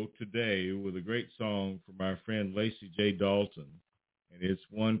today with a great song from our friend Lacey J. Dalton, and it's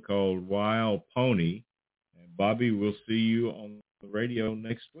one called Wild Pony. And Bobbi, we'll see you on the radio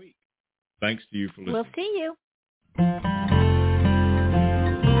next week. Thanks to you for listening. We'll see you.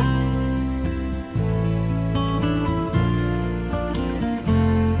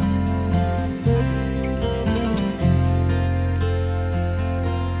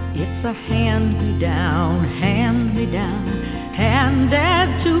 It's a hand-me-down,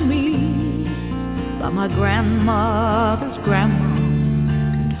 handed to me by my grandmother's grandma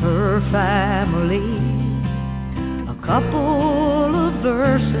and her family. A couple of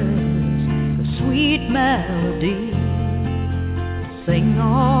verses, a sweet melody, to sing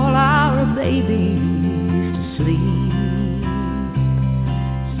all our babies to sleep,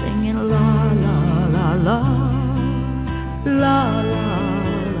 singing la la la la, la la.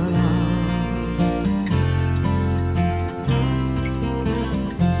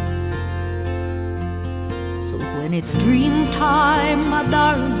 When it's dream time, my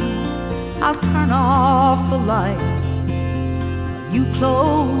darling, I'll turn off the lights. You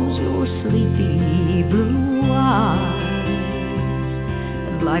close your sleepy blue eyes,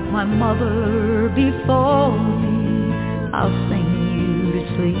 and like my mother before me, I'll sing you to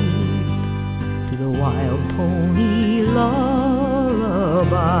sleep to the wild pony lullaby.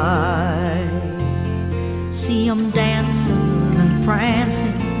 See 'em dancing and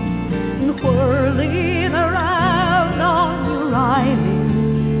prancing and whirling around on your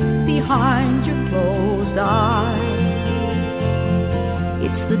eyelids behind your closed eyes.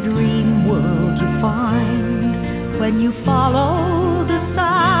 It's the dream world you find when you follow the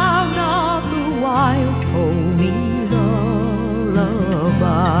sound of the wild pony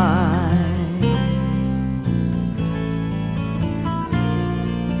lullaby.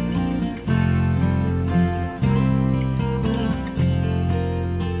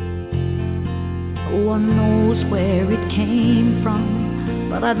 No one knows where it came from,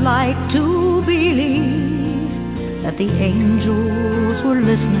 but I'd like to believe that the angels were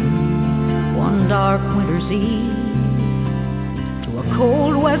listening one dark winter's eve to a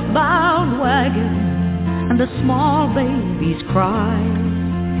cold westbound wagon and the small baby's cry,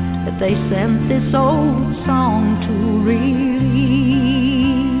 that they sent this old song to relieve,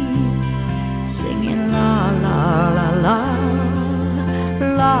 singing la la la la,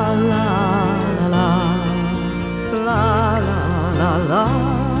 la la la la, la la la la.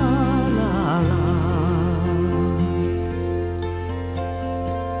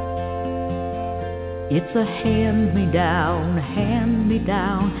 It's a hand-me-down, handed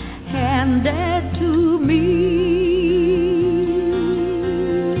to me.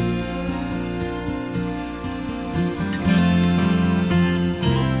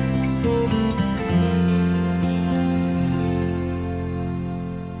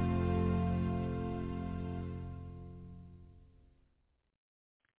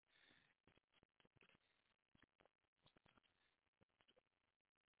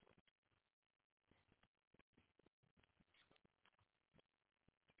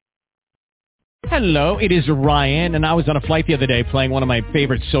 Hello, it is Ryan, and I was on a flight the other day playing one of my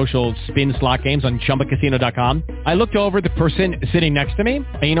favorite social spin slot games on ChumbaCasino.com. I looked over at the person sitting next to me,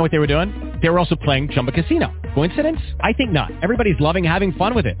 and you know what they were doing? They were also playing Chumba Casino. Coincidence? I think not. Everybody's loving having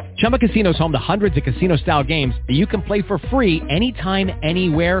fun with it. Chumba Casino is home to hundreds of casino-style games that you can play for free anytime,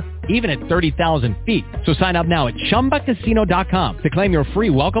 anywhere, even at 30,000 feet. So sign up now at ChumbaCasino.com to claim your free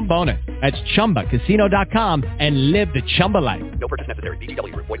welcome bonus. That's ChumbaCasino.com and live the Chumba life. No purchase necessary.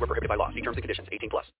 BCHA'S. Void where prohibited by law. See terms and conditions. 18+.